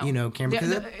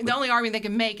 camera. The only argument they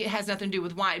can make, it has nothing to do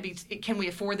with why. Can we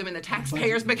afford them in the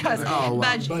taxpayers? Because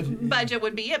budget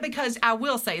would be it. Because I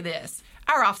will say this,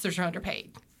 our officers are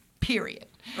underpaid, period.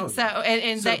 Oh, so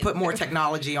and so they put more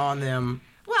technology on them.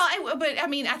 Well, but I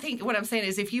mean, I think what I'm saying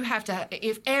is if you have to,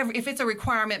 if it's a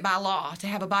requirement by law to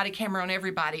have a body camera on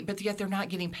everybody, but yet they're not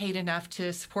getting paid enough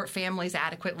to support families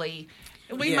adequately,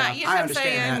 we might, you know what I'm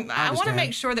saying? I want to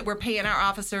make sure that we're paying our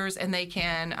officers and they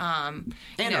can,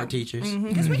 and our teachers.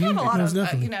 Because we have a lot of,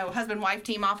 husband-wife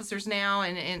team officers now,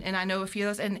 and I know a few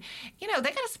of those, and, they got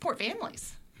to support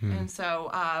families. And so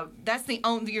that's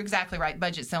you're exactly right.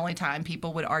 Budget's the only time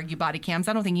people would argue body cams.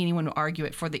 I don't think anyone would argue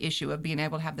it for the issue of being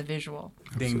able to have the visual.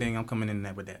 Ding, ding, I'm coming in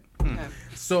there with that.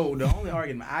 So the only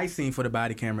argument I seen for the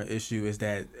body camera issue is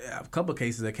that a couple of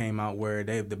cases that came out where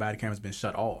the body camera's been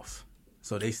shut off.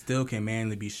 So they still can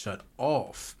manually be shut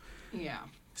off. Yeah.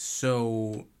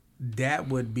 So that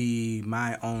would be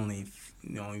my only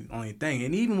thing.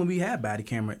 And even when we have body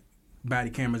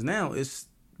cameras now,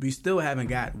 we still haven't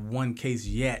got one case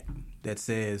yet that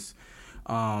says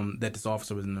that this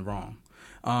officer was in the wrong.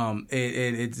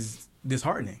 It's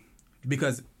disheartening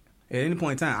because at any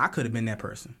point in time, I could have been that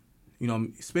person.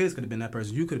 Spears could have been that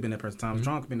person. You could have been that person. Thomas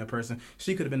Strong could have been that person.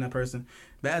 She could have been that person.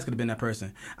 Baz could have been that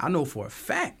person. I know for a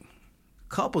fact,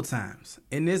 couple times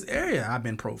in this area, I've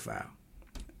been profiled.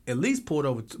 At least pulled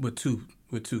over with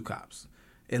two cops.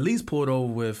 At least pulled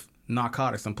over with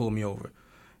narcotics and pulled me over.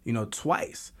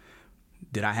 Twice.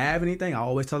 Did I have anything? I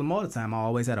always tell them all the time. I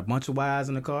always had a bunch of wires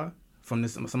in the car from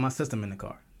my system in the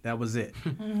car. That was it.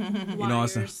 You know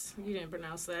what I'm saying? You didn't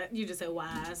pronounce that. You just said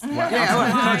wires.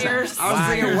 Wires. I was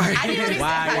thinking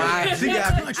wires. She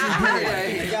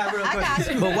got real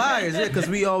country. But wires, yeah, because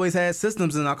we always had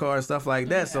systems in our car and stuff like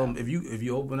that. So if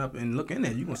you open up and look in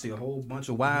there, you're gonna see a whole bunch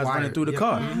of wires running through the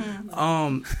car.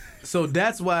 So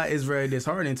that's why it's very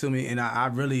disheartening to me, and I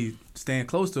really stand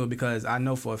close to it because I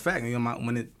know for a fact, you know,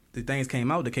 when the things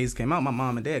came out, the case came out, my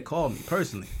mom and dad called me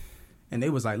personally, and they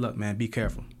was like, "Look, man, be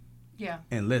careful." Yeah.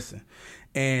 And listen.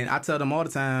 And I tell them all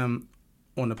the time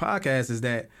on the podcast is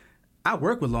that I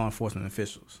work with law enforcement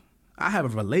officials. I have a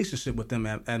relationship with them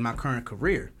at my current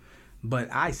career, but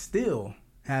I still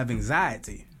have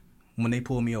anxiety when they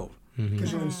pull me over.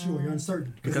 Because you're unsure, you're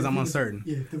uncertain. Because I'm uncertain.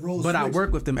 Yeah, the roles but switch. I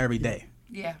work with them every day.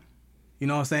 Yeah. You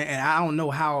know what I'm saying? And I don't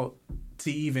know how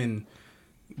to even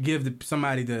give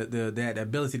somebody that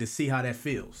ability to see how that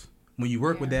feels. When you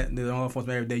work with the law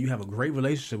enforcement every day, you have a great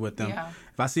relationship with them. Yeah.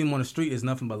 If I see them on the street, it's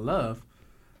nothing but love.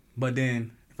 But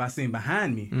then if I see him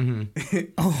behind me,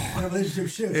 the relationship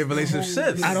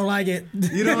shifts. I don't like it.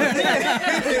 You know what I'm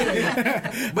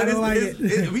saying? But I don't like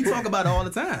it. We talk about it all the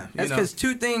time. That's because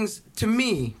two things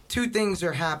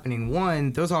are happening.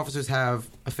 One, those officers have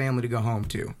a family to go home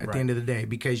to at the end of the day.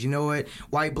 Because you know what?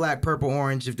 White, black, purple,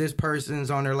 orange, if this person's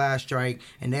on their last strike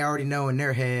and they already know in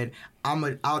their head,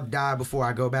 I'll die before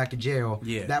I go back to jail.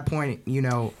 Yeah. At that point, you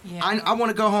know, I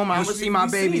want to go home. I want to see my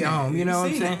baby at home. You know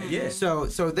what I'm saying? Yeah. So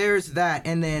there's that.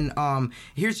 And then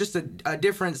here's just a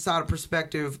different side of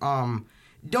perspective.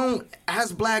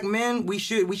 As black men, we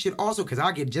should also, because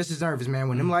I get just as nervous, man,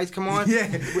 when them lights come on. Yeah.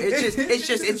 It's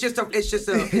just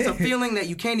a feeling that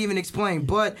you can't even explain.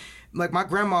 But like my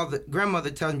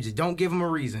grandmother tells me, just don't give them a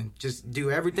reason. Just do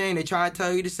everything they try to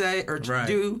tell you to say or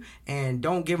do, and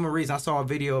don't give them a reason. I saw a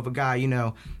video of a guy, you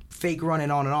know, fake running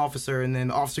on an officer, and then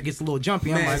the officer gets a little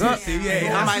jumpy. I'm like,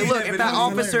 look, if that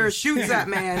officer shoots that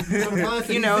man,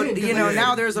 you know,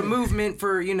 now there's a movement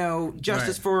for, you know,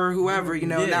 justice for whoever, you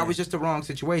know, that was just the wrong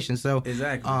situation. So,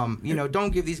 you know,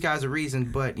 don't give these guys a reason,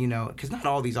 but, you know, because not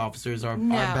all these officers are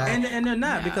bad. And they're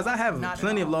not, because I have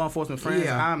plenty of law enforcement friends.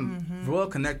 Yeah. I'm well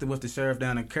connected with the sheriff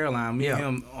down in Caroline. Me and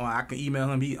him, I can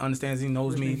email him. He understands, he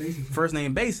knows me first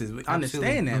name basis. I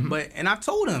understand that. But, and I've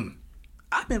told him,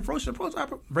 I've been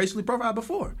racially profiled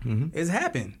before. It's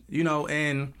happened, you know,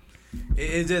 and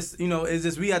it's just, you know,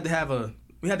 we had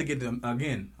to get them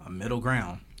again a middle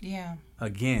ground. Yeah.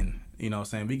 Again, you know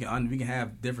what I'm saying? We can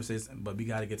have differences, but we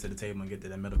got to get to the table and get to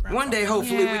that middle ground. One day,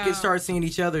 hopefully, we can start seeing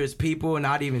each other as people and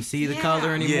not even see the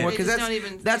color anymore. Because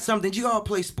that's something. Do you all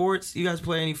play sports? You guys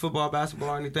play any football, basketball,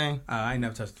 or anything? I ain't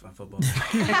never touched football.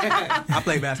 I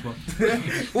play basketball.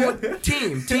 Well,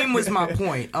 team was my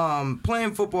point.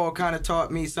 Playing football kind of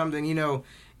taught me something. You know,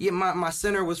 my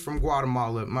center was from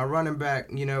Guatemala. My running back,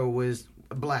 you know, was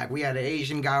black. We had an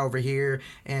Asian guy over here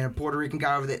and a Puerto Rican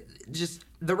guy over there. Just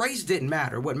the race didn't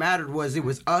matter. What mattered was it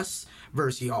was us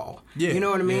versus y'all. Yeah. You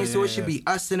know what I mean? So it should be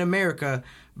us in America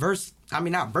versus,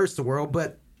 not versus the world,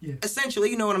 but essentially,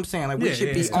 you know what I'm saying? Like, we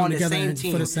should be on the same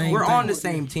team. We're on the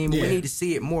same team. We need to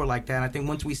see it more like that. And I think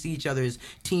once we see each other as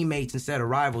teammates instead of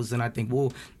rivals, then I think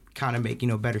we'll kind of make, you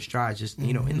know, better strides just,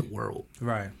 you know, in the world.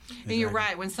 Right. And you're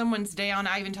right. When someone's down,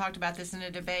 I even talked about this in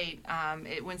a debate.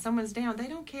 When someone's down, they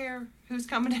don't care who's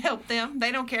coming to help them.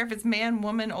 They don't care if it's man,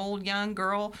 woman, old, young,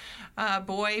 girl,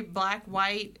 boy, black,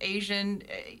 white, Asian,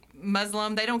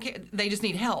 Muslim. They don't care. They just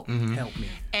need help. Help me.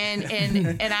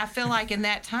 And I feel like in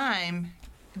that time,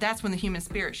 that's when the human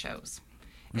spirit shows.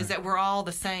 Is that we're all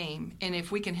the same, and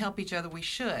if we can help each other, we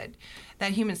should.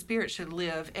 That human spirit should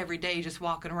live every day just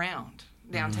walking around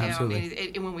downtown,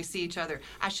 and when we see each other.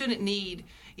 I shouldn't need,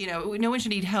 you know, no one should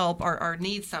need help or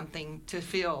need something to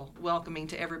feel welcoming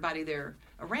to everybody they're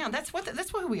around. That's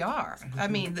what we are. I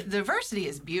mean, the diversity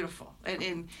is beautiful,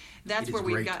 and that's where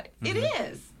we've got. It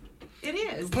is.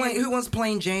 Who wants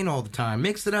plain Jane all the time?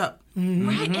 Mix it up.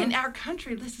 Right, in our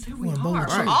country, this is who we are.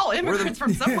 We're all immigrants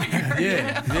from somewhere.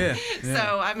 Yeah.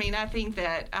 So, I think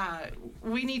that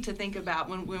we need to think about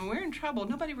when we're in trouble,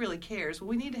 nobody really cares.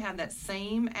 We need to have that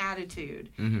same attitude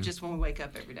just when we wake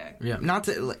up every day. Yeah, not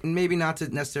to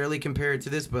necessarily compare it to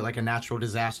this, but like a natural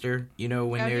disaster, you know,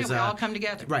 when we all come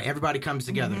together. Right, everybody comes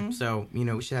together. So, you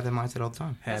know, we should have that mindset all the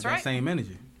time. Have that same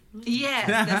energy. Yes,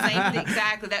 the same,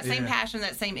 exactly. That same passion,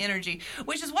 that same energy,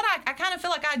 which is what I kind of feel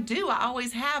like I do. I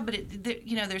always have, but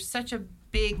you know, there's such a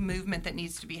big movement that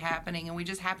needs to be happening, and we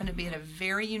just happen to be at a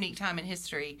very unique time in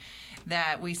history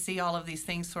that we see all of these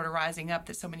things sort of rising up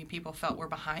that so many people felt were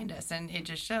behind us, and it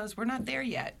just shows we're not there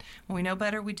yet. When we know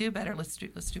better, we do better. Let's do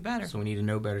better. So we need to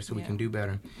know better so we can do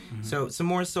better. So some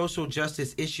more social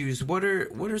justice issues. What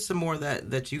are some more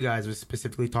that you guys have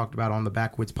specifically talked about on the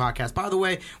Backwoods Podcast? By the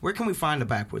way, where can we find the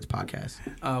Backwoods Podcast?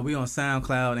 We on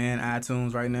SoundCloud and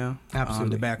iTunes right now.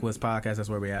 Absolutely. The Backwoods Podcast, that's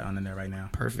where we're at on there right now.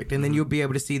 Perfect. And then you'll be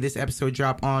able to see this episode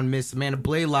drop on Miss Amanda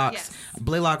Blaylock's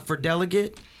Blaylock for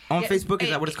Delegate on Facebook. Is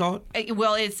that what it's called?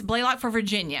 Well, it's Blaylock for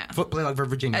Virginia. Blaylock for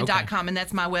Virginia. Okay. .com, and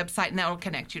that's my website, and that will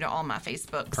connect you to all my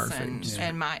Facebooks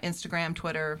and my Instagram,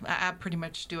 Twitter. I pretty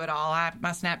much do it all.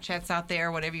 My Snapchat's out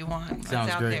there, whatever you want. Sounds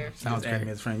out great. there. Sounds great.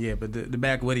 As friend, yeah. But the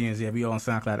Backwoodians, we all on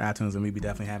SoundCloud, iTunes, and we be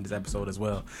definitely having this episode as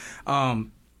well.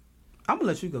 I'm gonna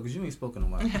let you go because you ain't spoken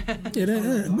in a while.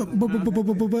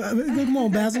 Come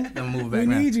on, Basil. I'm gonna move back.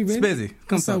 We need you, man. Spizzy,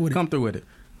 come through with it.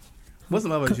 What's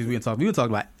some other issues we been talking? We were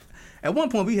talking about. At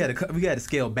one point, we had to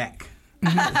scale back.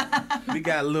 We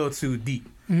got a little too deep.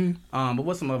 But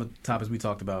what's some other topics we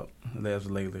talked about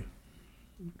lately?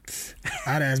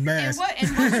 I'd ask Bass.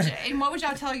 And what would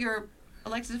y'all tell your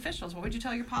elected officials? What would you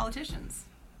tell your politicians?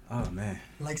 Oh, man.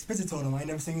 Like Spitzer told him, I ain't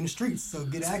never seen you in the streets, so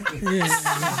get active. Get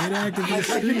active. I've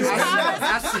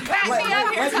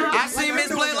seen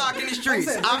Miss Blaylock in the streets.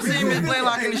 I've seen Miss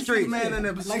Blaylock in the streets.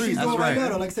 Like she's doing right now,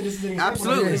 though. Like I said, this is an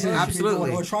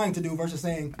Absolutely. or trying to do versus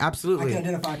saying, Absolutely. I can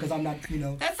identify because I'm not,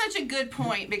 That's such a good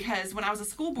point, because when I was a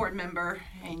school board member,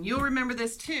 and you'll remember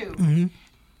this too,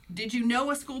 did you know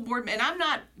a school board, and I'm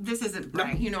not, this isn't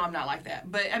right, I'm not like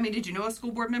that, but I mean, did you know a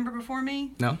school board member before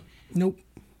me? No. Nope.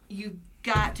 You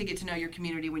got to get to know your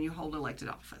community when you hold elected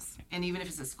office. And even if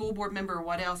it's a school board member or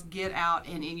what else, get out,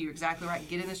 and you're exactly right,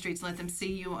 get in the streets, let them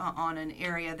see you on an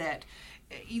area that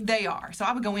they are. So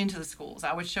I would go into the schools.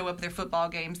 I would show up at their football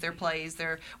games, their plays,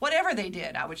 their whatever they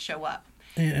did, I would show up.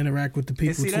 And interact with the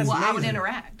people, too. Well, I would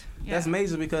interact. Yeah. That's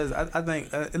major because I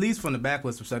think, at least from the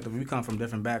Backwoods perspective, we come from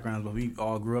different backgrounds, but we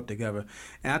all grew up together.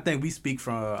 And I think we speak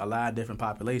from a lot of different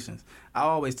populations. I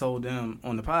always told them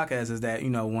on the podcast is that,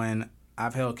 when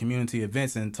I've held community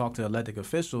events and talked to elected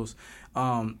officials,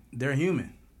 they're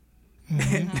human.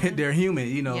 They're human,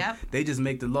 Yep. They just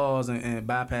make the laws and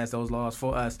bypass those laws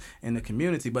for us in the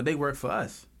community, but they work for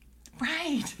us.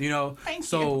 Right.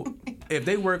 Thank you. If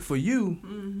they work for you,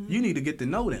 you need to get to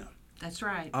know them. That's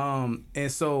right.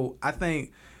 And so I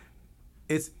think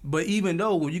but even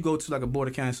though when you go to like a Board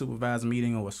of County Supervisor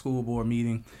meeting or a school board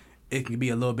meeting, it can be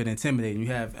a little bit intimidating. You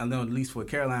have, I know at least for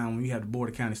Caroline, when you have the Board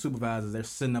of County Supervisors, they're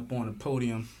sitting up on the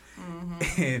podium,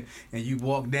 and you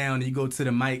walk down and you go to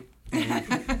the mic,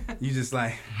 and you just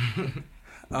like,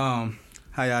 how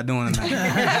y'all doing tonight?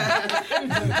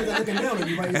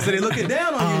 And so they're looking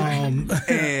down on you.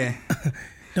 And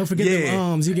don't forget the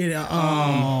arms. You get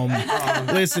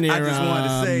listen here. I just wanted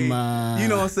to say, you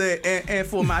know what I'm saying?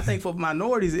 And I think for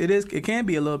minorities, it can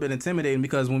be a little bit intimidating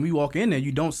because when we walk in there,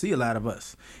 you don't see a lot of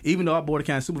us. Even though our Board of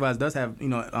County Supervisor does have,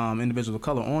 individuals of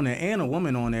color on there and a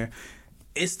woman on there,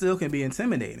 it still can be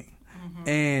intimidating.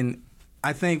 And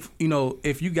I think,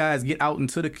 if you guys get out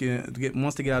into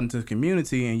once they get out into the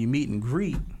community and you meet and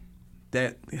greet,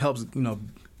 that helps,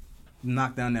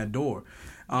 knock down that door.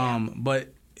 But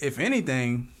if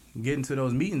anything, getting to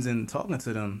those meetings and talking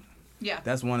to them,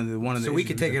 that's one of the. So we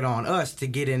could take it on us to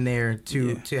get in there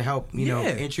to help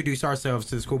introduce ourselves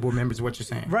to the school board members. What you're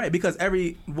saying, right? Because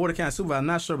every Board of County Supervisor, I'm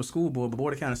not sure of a school board, but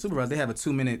Board of County Supervisor, they have a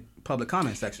 2-minute public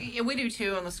comment section. Yeah, we do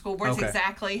too on the school board. It's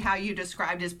exactly how you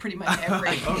described as pretty much every.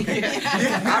 I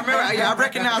remember. I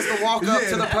recognized the walk up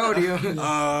to the podium.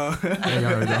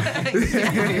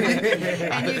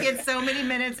 And you get so many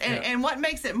minutes, and what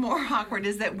makes it more awkward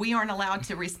is that we aren't allowed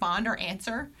to respond or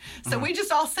answer, so we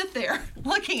just all sit there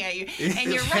looking at you.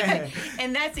 And you're right,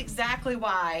 and that's exactly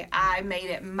why I made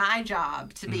it my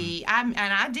job to be. And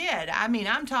I did. I mean,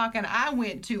 I'm talking. I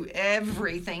went to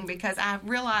everything because I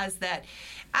realized that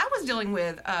I was dealing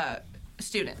with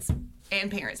students and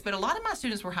parents, but a lot of my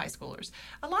students were high schoolers.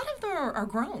 A lot of them are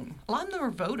grown. A lot of them are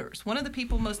voters. One of the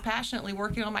people most passionately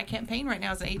working on my campaign right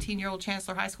now is an 18-year-old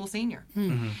Chancellor High School senior.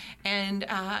 And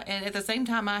at the same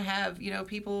time, I have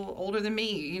people older than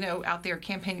me, out there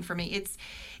campaigning for me.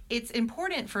 It's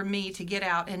important for me to get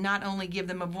out and not only give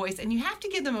them a voice, and you have to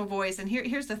give them a voice, and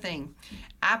here's the thing.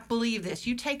 I believe this.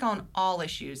 You take on all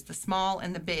issues, the small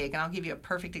and the big, and I'll give you a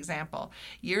perfect example.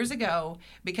 Years ago,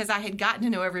 because I had gotten to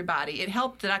know everybody, it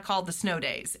helped that I called the snow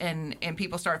days, and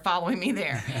people started following me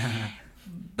there.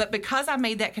 But because I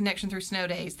made that connection through snow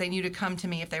days, they knew to come to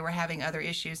me if they were having other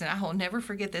issues, and I will never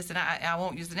forget this, and I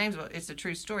won't use the names, but it's a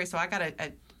true story. So I got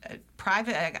a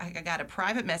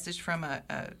private message from a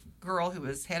girl who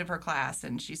was head of her class,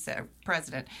 and she said,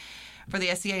 president for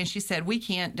the SCA, and she said, we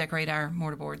can't decorate our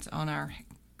mortarboards on our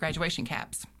graduation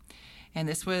caps. And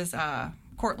this was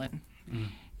Cortland.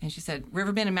 And she said,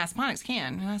 Riverbend and Massaponax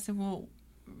can. And I said, well,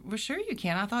 sure you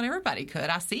can. I thought everybody could.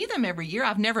 I see them every year.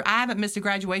 I haven't missed a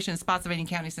graduation in Spotsylvania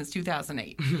County since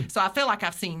 2008. So I feel like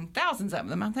I've seen thousands of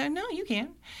them. I thought, no, you can.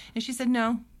 And she said,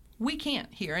 no, we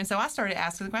can't here. And so I started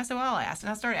asking the question. I said, well, I'll ask. And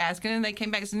I started asking, and they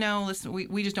came back and said, no, listen,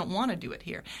 we just don't want to do it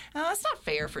here. Now, that's not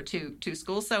fair for two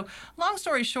schools. So long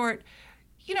story short,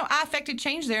 I affected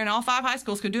change there, and all 5 high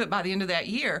schools could do it by the end of that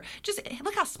year. Just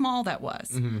look how small that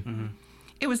was.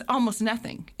 It was almost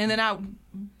nothing. And then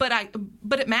but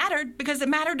it mattered because it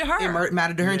mattered to her. It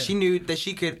mattered to her, and she knew that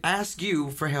she could ask you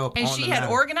for help. And she had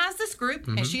organized this group,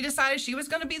 and she decided she was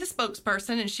going to be the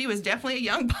spokesperson, and she was definitely a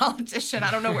young politician. I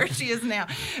don't know where she is now,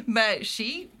 but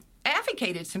she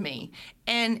advocated to me.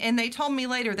 And they told me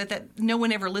later that no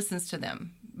one ever listens to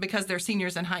them because they're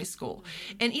seniors in high school.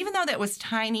 And even though that was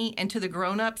tiny, and to the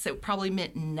grown-ups it probably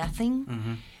meant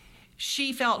nothing,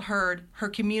 she felt heard. Her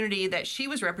community that she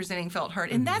was representing felt heard.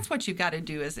 And that's what you've got to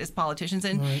do as politicians.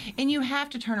 And and you have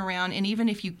to turn around, and even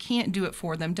if you can't do it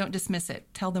for them, don't dismiss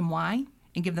it. Tell them why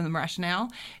and give them the rationale.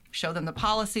 Show them the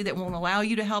policy that won't allow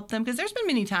you to help them. Because there's been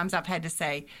many times I've had to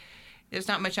say, there's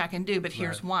not much I can do, but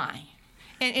here's why.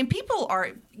 And people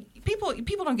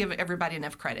don't give everybody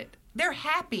enough credit. They're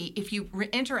happy if you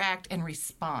interact and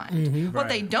respond. What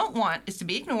they don't want is to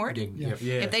be ignored.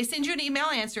 If they send you an email,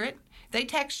 answer it. They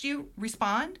text you,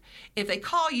 respond. If they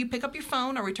call you, pick up your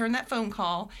phone or return that phone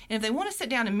call. And if they want to sit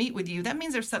down and meet with you, that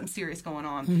means there's something serious going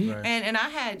on. And I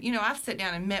had, I've sat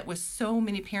down and met with so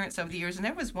many parents over the years. And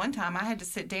there was one time I had to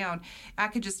sit down. I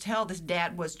could just tell this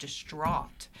dad was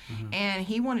distraught. And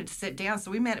he wanted to sit down.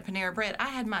 So we met at Panera Bread. I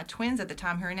had my twins at the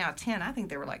time, who are now 10. I think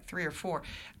they were like 3 or 4.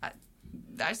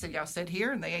 I said, y'all sit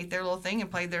here. And they ate their little thing and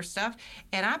played their stuff.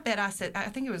 And I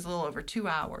think it was a little over 2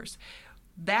 hours.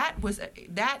 That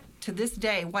to this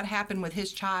day, what happened with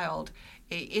his child,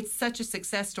 it's such a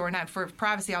success story. Not for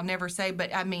privacy, I'll never say,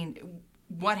 but I mean,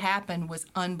 what happened was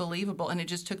unbelievable. And it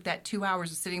just took that 2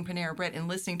 hours of sitting Panera Bread and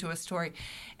listening to a story.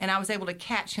 And I was able to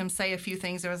catch him say a few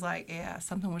things. I was like, yeah,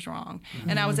 something was wrong.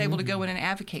 And I was able to go in and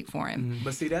advocate for him.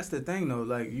 But see, that's the thing, though.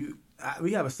 Like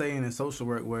we have a saying in social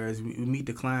work, whereas we meet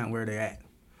the client where they're at.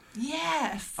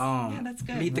 Yes. Yeah, that's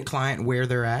good. Meet the client where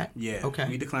they're at. Yeah. Okay.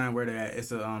 Meet the client where they're at.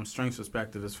 It's a strengths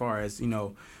perspective as far as,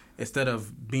 instead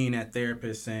of being that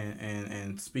therapist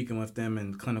and speaking with them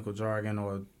in clinical jargon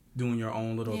or doing your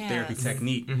own little therapy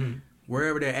technique,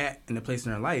 wherever they're at in the place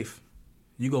in their life,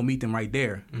 you go meet them right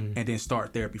there and then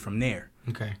start therapy from there.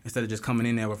 Okay. Instead of just coming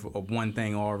in there with one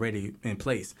thing already in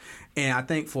place. And I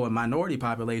think for minority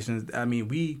populations, I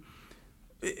mean,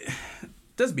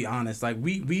 let's be honest, like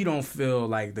we don't feel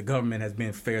like the government has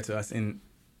been fair to us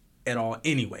at all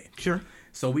anyway. Sure.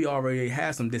 So we already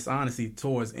have some dishonesty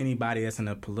towards anybody that's in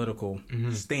a political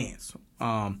stance.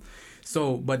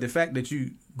 But the fact that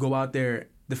you go out there,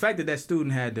 the fact that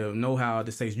student had the know-how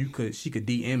to say she could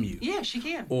DM you. Yeah, she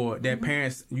can. Or that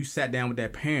parents, you sat down with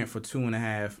that parent for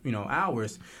 2.5,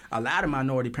 hours. A lot of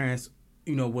minority parents,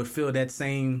 would feel that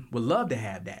same, would love to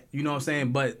have that. You know what I'm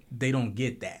saying? But they don't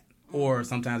get that. Or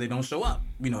sometimes they don't show up.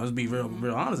 Let's be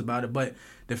real honest about it. But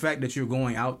the fact that you're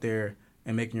going out there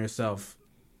and making yourself,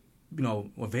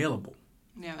 available.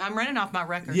 Yeah, I'm running off my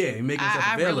record. Yeah, making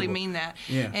yourself available. I really mean that.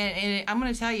 Yeah. And I'm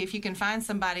going to tell you, if you can find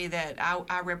somebody that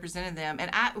I represented them, and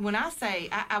when I say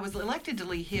I was elected to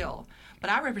Lee Hill, but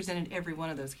I represented every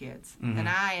one of those kids, and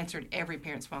I answered every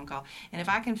parent's phone call. And if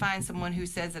I can find someone who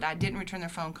says that I didn't return their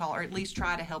phone call, or at least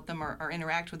try to help them or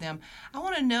interact with them, I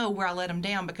want to know where I let them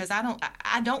down, because I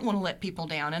don't want to let people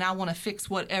down, and I want to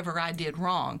fix whatever I did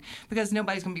wrong, because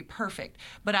nobody's going to be perfect.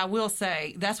 But I will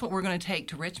say that's what we're going to take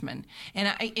to Richmond, and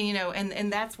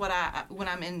and that's what when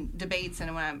I'm in debates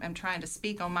and when I'm trying to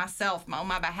speak on myself, on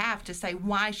my behalf, to say,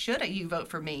 why should you vote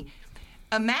for me?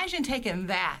 Imagine taking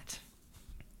that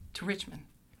to Richmond.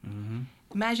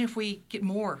 Imagine if we get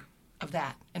more of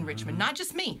that in Richmond, not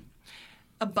just me,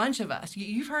 a bunch of us.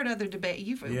 You've heard other debate.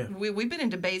 We've been in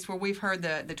debates where we've heard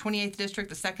the 28th district,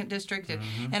 the 2nd district,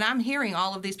 and I'm hearing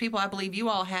all of these people. I believe you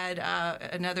all had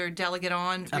another delegate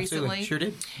on recently. Sure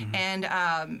did. And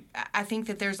I think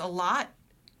that there's a lot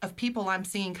of people I'm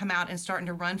seeing come out and starting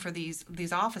to run for these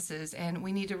offices, and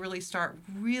we need to really start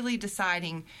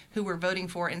deciding who we're voting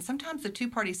for. And sometimes the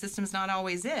two-party system's not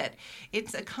always it.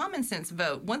 It's a common sense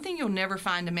vote. One thing you'll never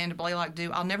find Amanda Blaylock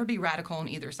do, I'll never be radical on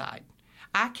either side.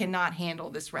 I cannot handle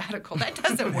this radical. That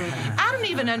doesn't work. I don't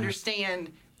even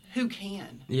understand who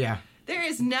can. Yeah. There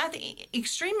is nothing.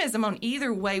 Extremism on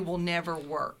either way will never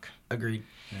work. Agreed.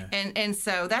 Yeah. And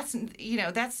so that's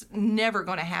never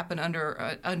going to happen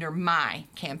under my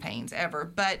campaigns ever.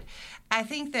 But I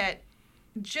think that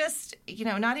just,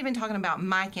 not even talking about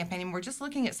my campaign, we're just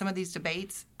looking at some of these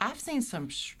debates. I've seen some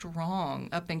strong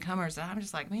up-and-comers, and I'm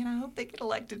just like, man, I hope they get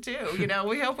elected too.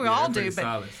 We hope we all do. But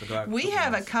solid, so we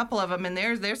have a couple of them, and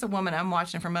there's a woman I'm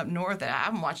watching from up north that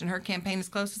I'm watching her campaign as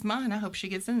close as mine. I hope she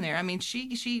gets in there. I mean,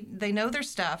 they know their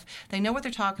stuff. They know what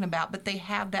they're talking about, but they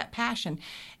have that passion.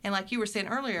 And like you were saying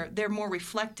earlier, they're more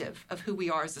reflective of who we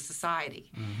are as a society.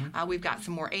 Mm-hmm. We've got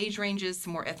some more age ranges,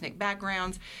 some more ethnic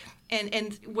backgrounds.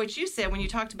 And what you said when you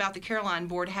talked about the Caroline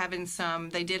board having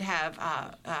they did have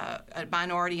a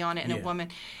minority on it and a woman.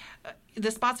 The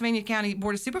Spotsylvania County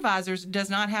Board of Supervisors does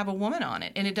not have a woman on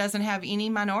it, and it doesn't have any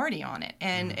minority on it.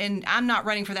 And I'm not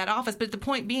running for that office, but the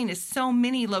point being is so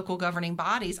many local governing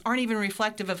bodies aren't even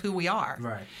reflective of who we are.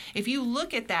 Right. If you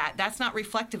look at that, that's not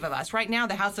reflective of us. Right now,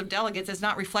 the House of Delegates is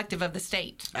not reflective of the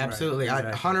state. Absolutely. Right,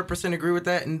 exactly. I 100% agree with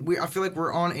that. And I feel like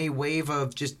we're on a wave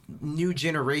of just new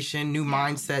generation, new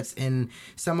mindsets, and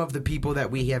some of the people that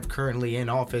we have currently in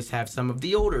office have some of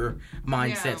the older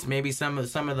mindsets. Maybe some of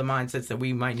the mindsets that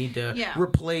we might need to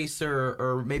replace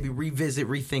or maybe revisit,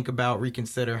 rethink about,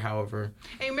 reconsider, however.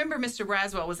 Hey, remember Mr.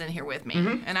 Braswell was in here with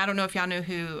me, and I don't know if y'all know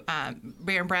who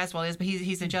Baron Braswell is, but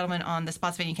he's a gentleman on the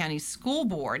Spotsylvania County School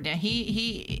Board. Now,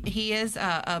 he is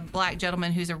a black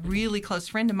gentleman who's a really close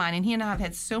friend of mine, and he and I have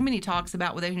had so many talks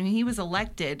about when he was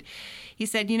elected. He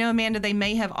said, Amanda, they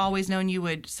may have always known you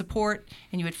would support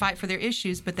and you would fight for their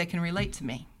issues, but they can relate to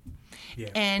me. Yeah.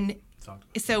 And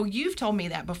so you've told me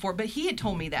that before, but he had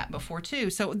told me that before too.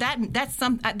 So that's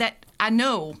that I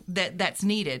know that's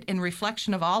needed, and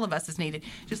reflection of all of us is needed.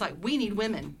 Just like we need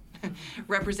women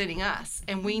representing us,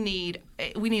 and we need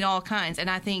all kinds. And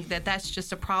I think that's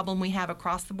just a problem we have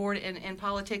across the board in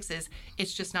politics. Is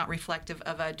it's just not reflective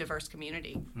of a diverse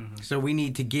community. Mm-hmm. So we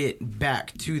need to get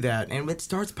back to that, and it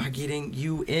starts by getting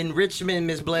you in Richmond,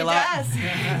 Ms. Blaylock.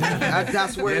 Yes.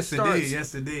 That's where it starts.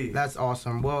 Yes, indeed. That's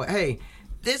awesome. Well, hey.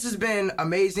 This has been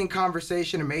amazing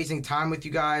conversation, amazing time with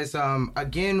you guys.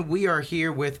 Again, we are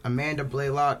here with Amanda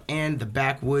Blaylock and the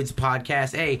Backwoods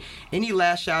Podcast. Hey, any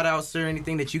last shout outs or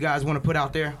anything that you guys want to put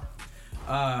out there?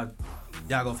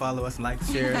 Y'all go follow us and like,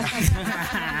 share.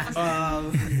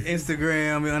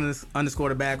 Instagram, we underscore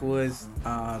the Backwoods.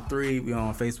 3, we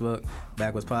on Facebook,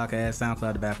 Backwoods Podcast,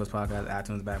 SoundCloud, the Backwoods Podcast,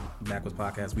 iTunes, Backwoods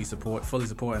Podcast. We fully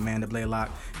support Amanda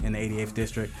Blaylock in the 88th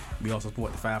District. We also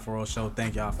support the 540 Show.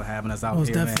 Thank y'all for having us out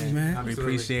here, man. We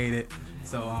appreciate it.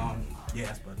 So,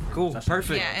 yes, but cool,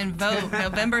 perfect. Yeah, and vote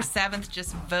November 7th.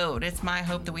 Just vote. It's my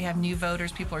hope that we have new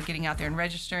voters. People are getting out there and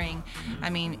registering. I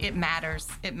mean, it matters.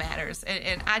 It matters,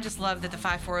 and I just love that the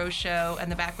 540 Show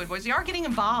and the Backwood Boys, they are getting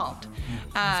involved.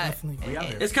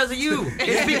 It's because of you.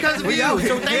 It's because of you.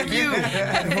 So thank you.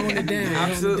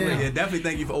 Absolutely. Yeah, definitely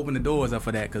thank you for opening the doors up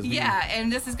for that.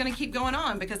 And this is going to keep going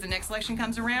on because the next election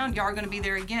comes around. Y'all are going to be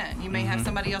there again. You may have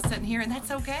somebody else sitting here, and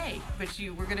that's okay. But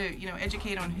we're going to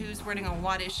educate on who's running on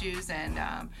what issues. And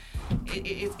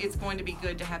it's going to be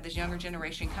good to have this younger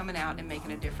generation coming out and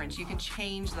making a difference. You can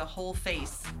change the whole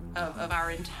face of our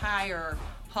entire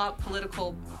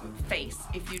political face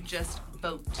if you just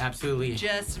vote. Absolutely.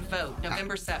 Just vote.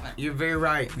 November 7th. You're very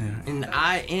right. And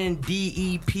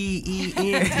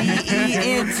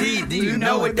INDEPENDENT. Do you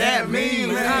know what that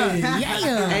means?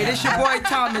 Yeah. Hey, this your boy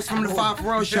Thomas from the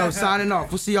 540 Show signing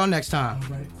off. We'll see y'all next time.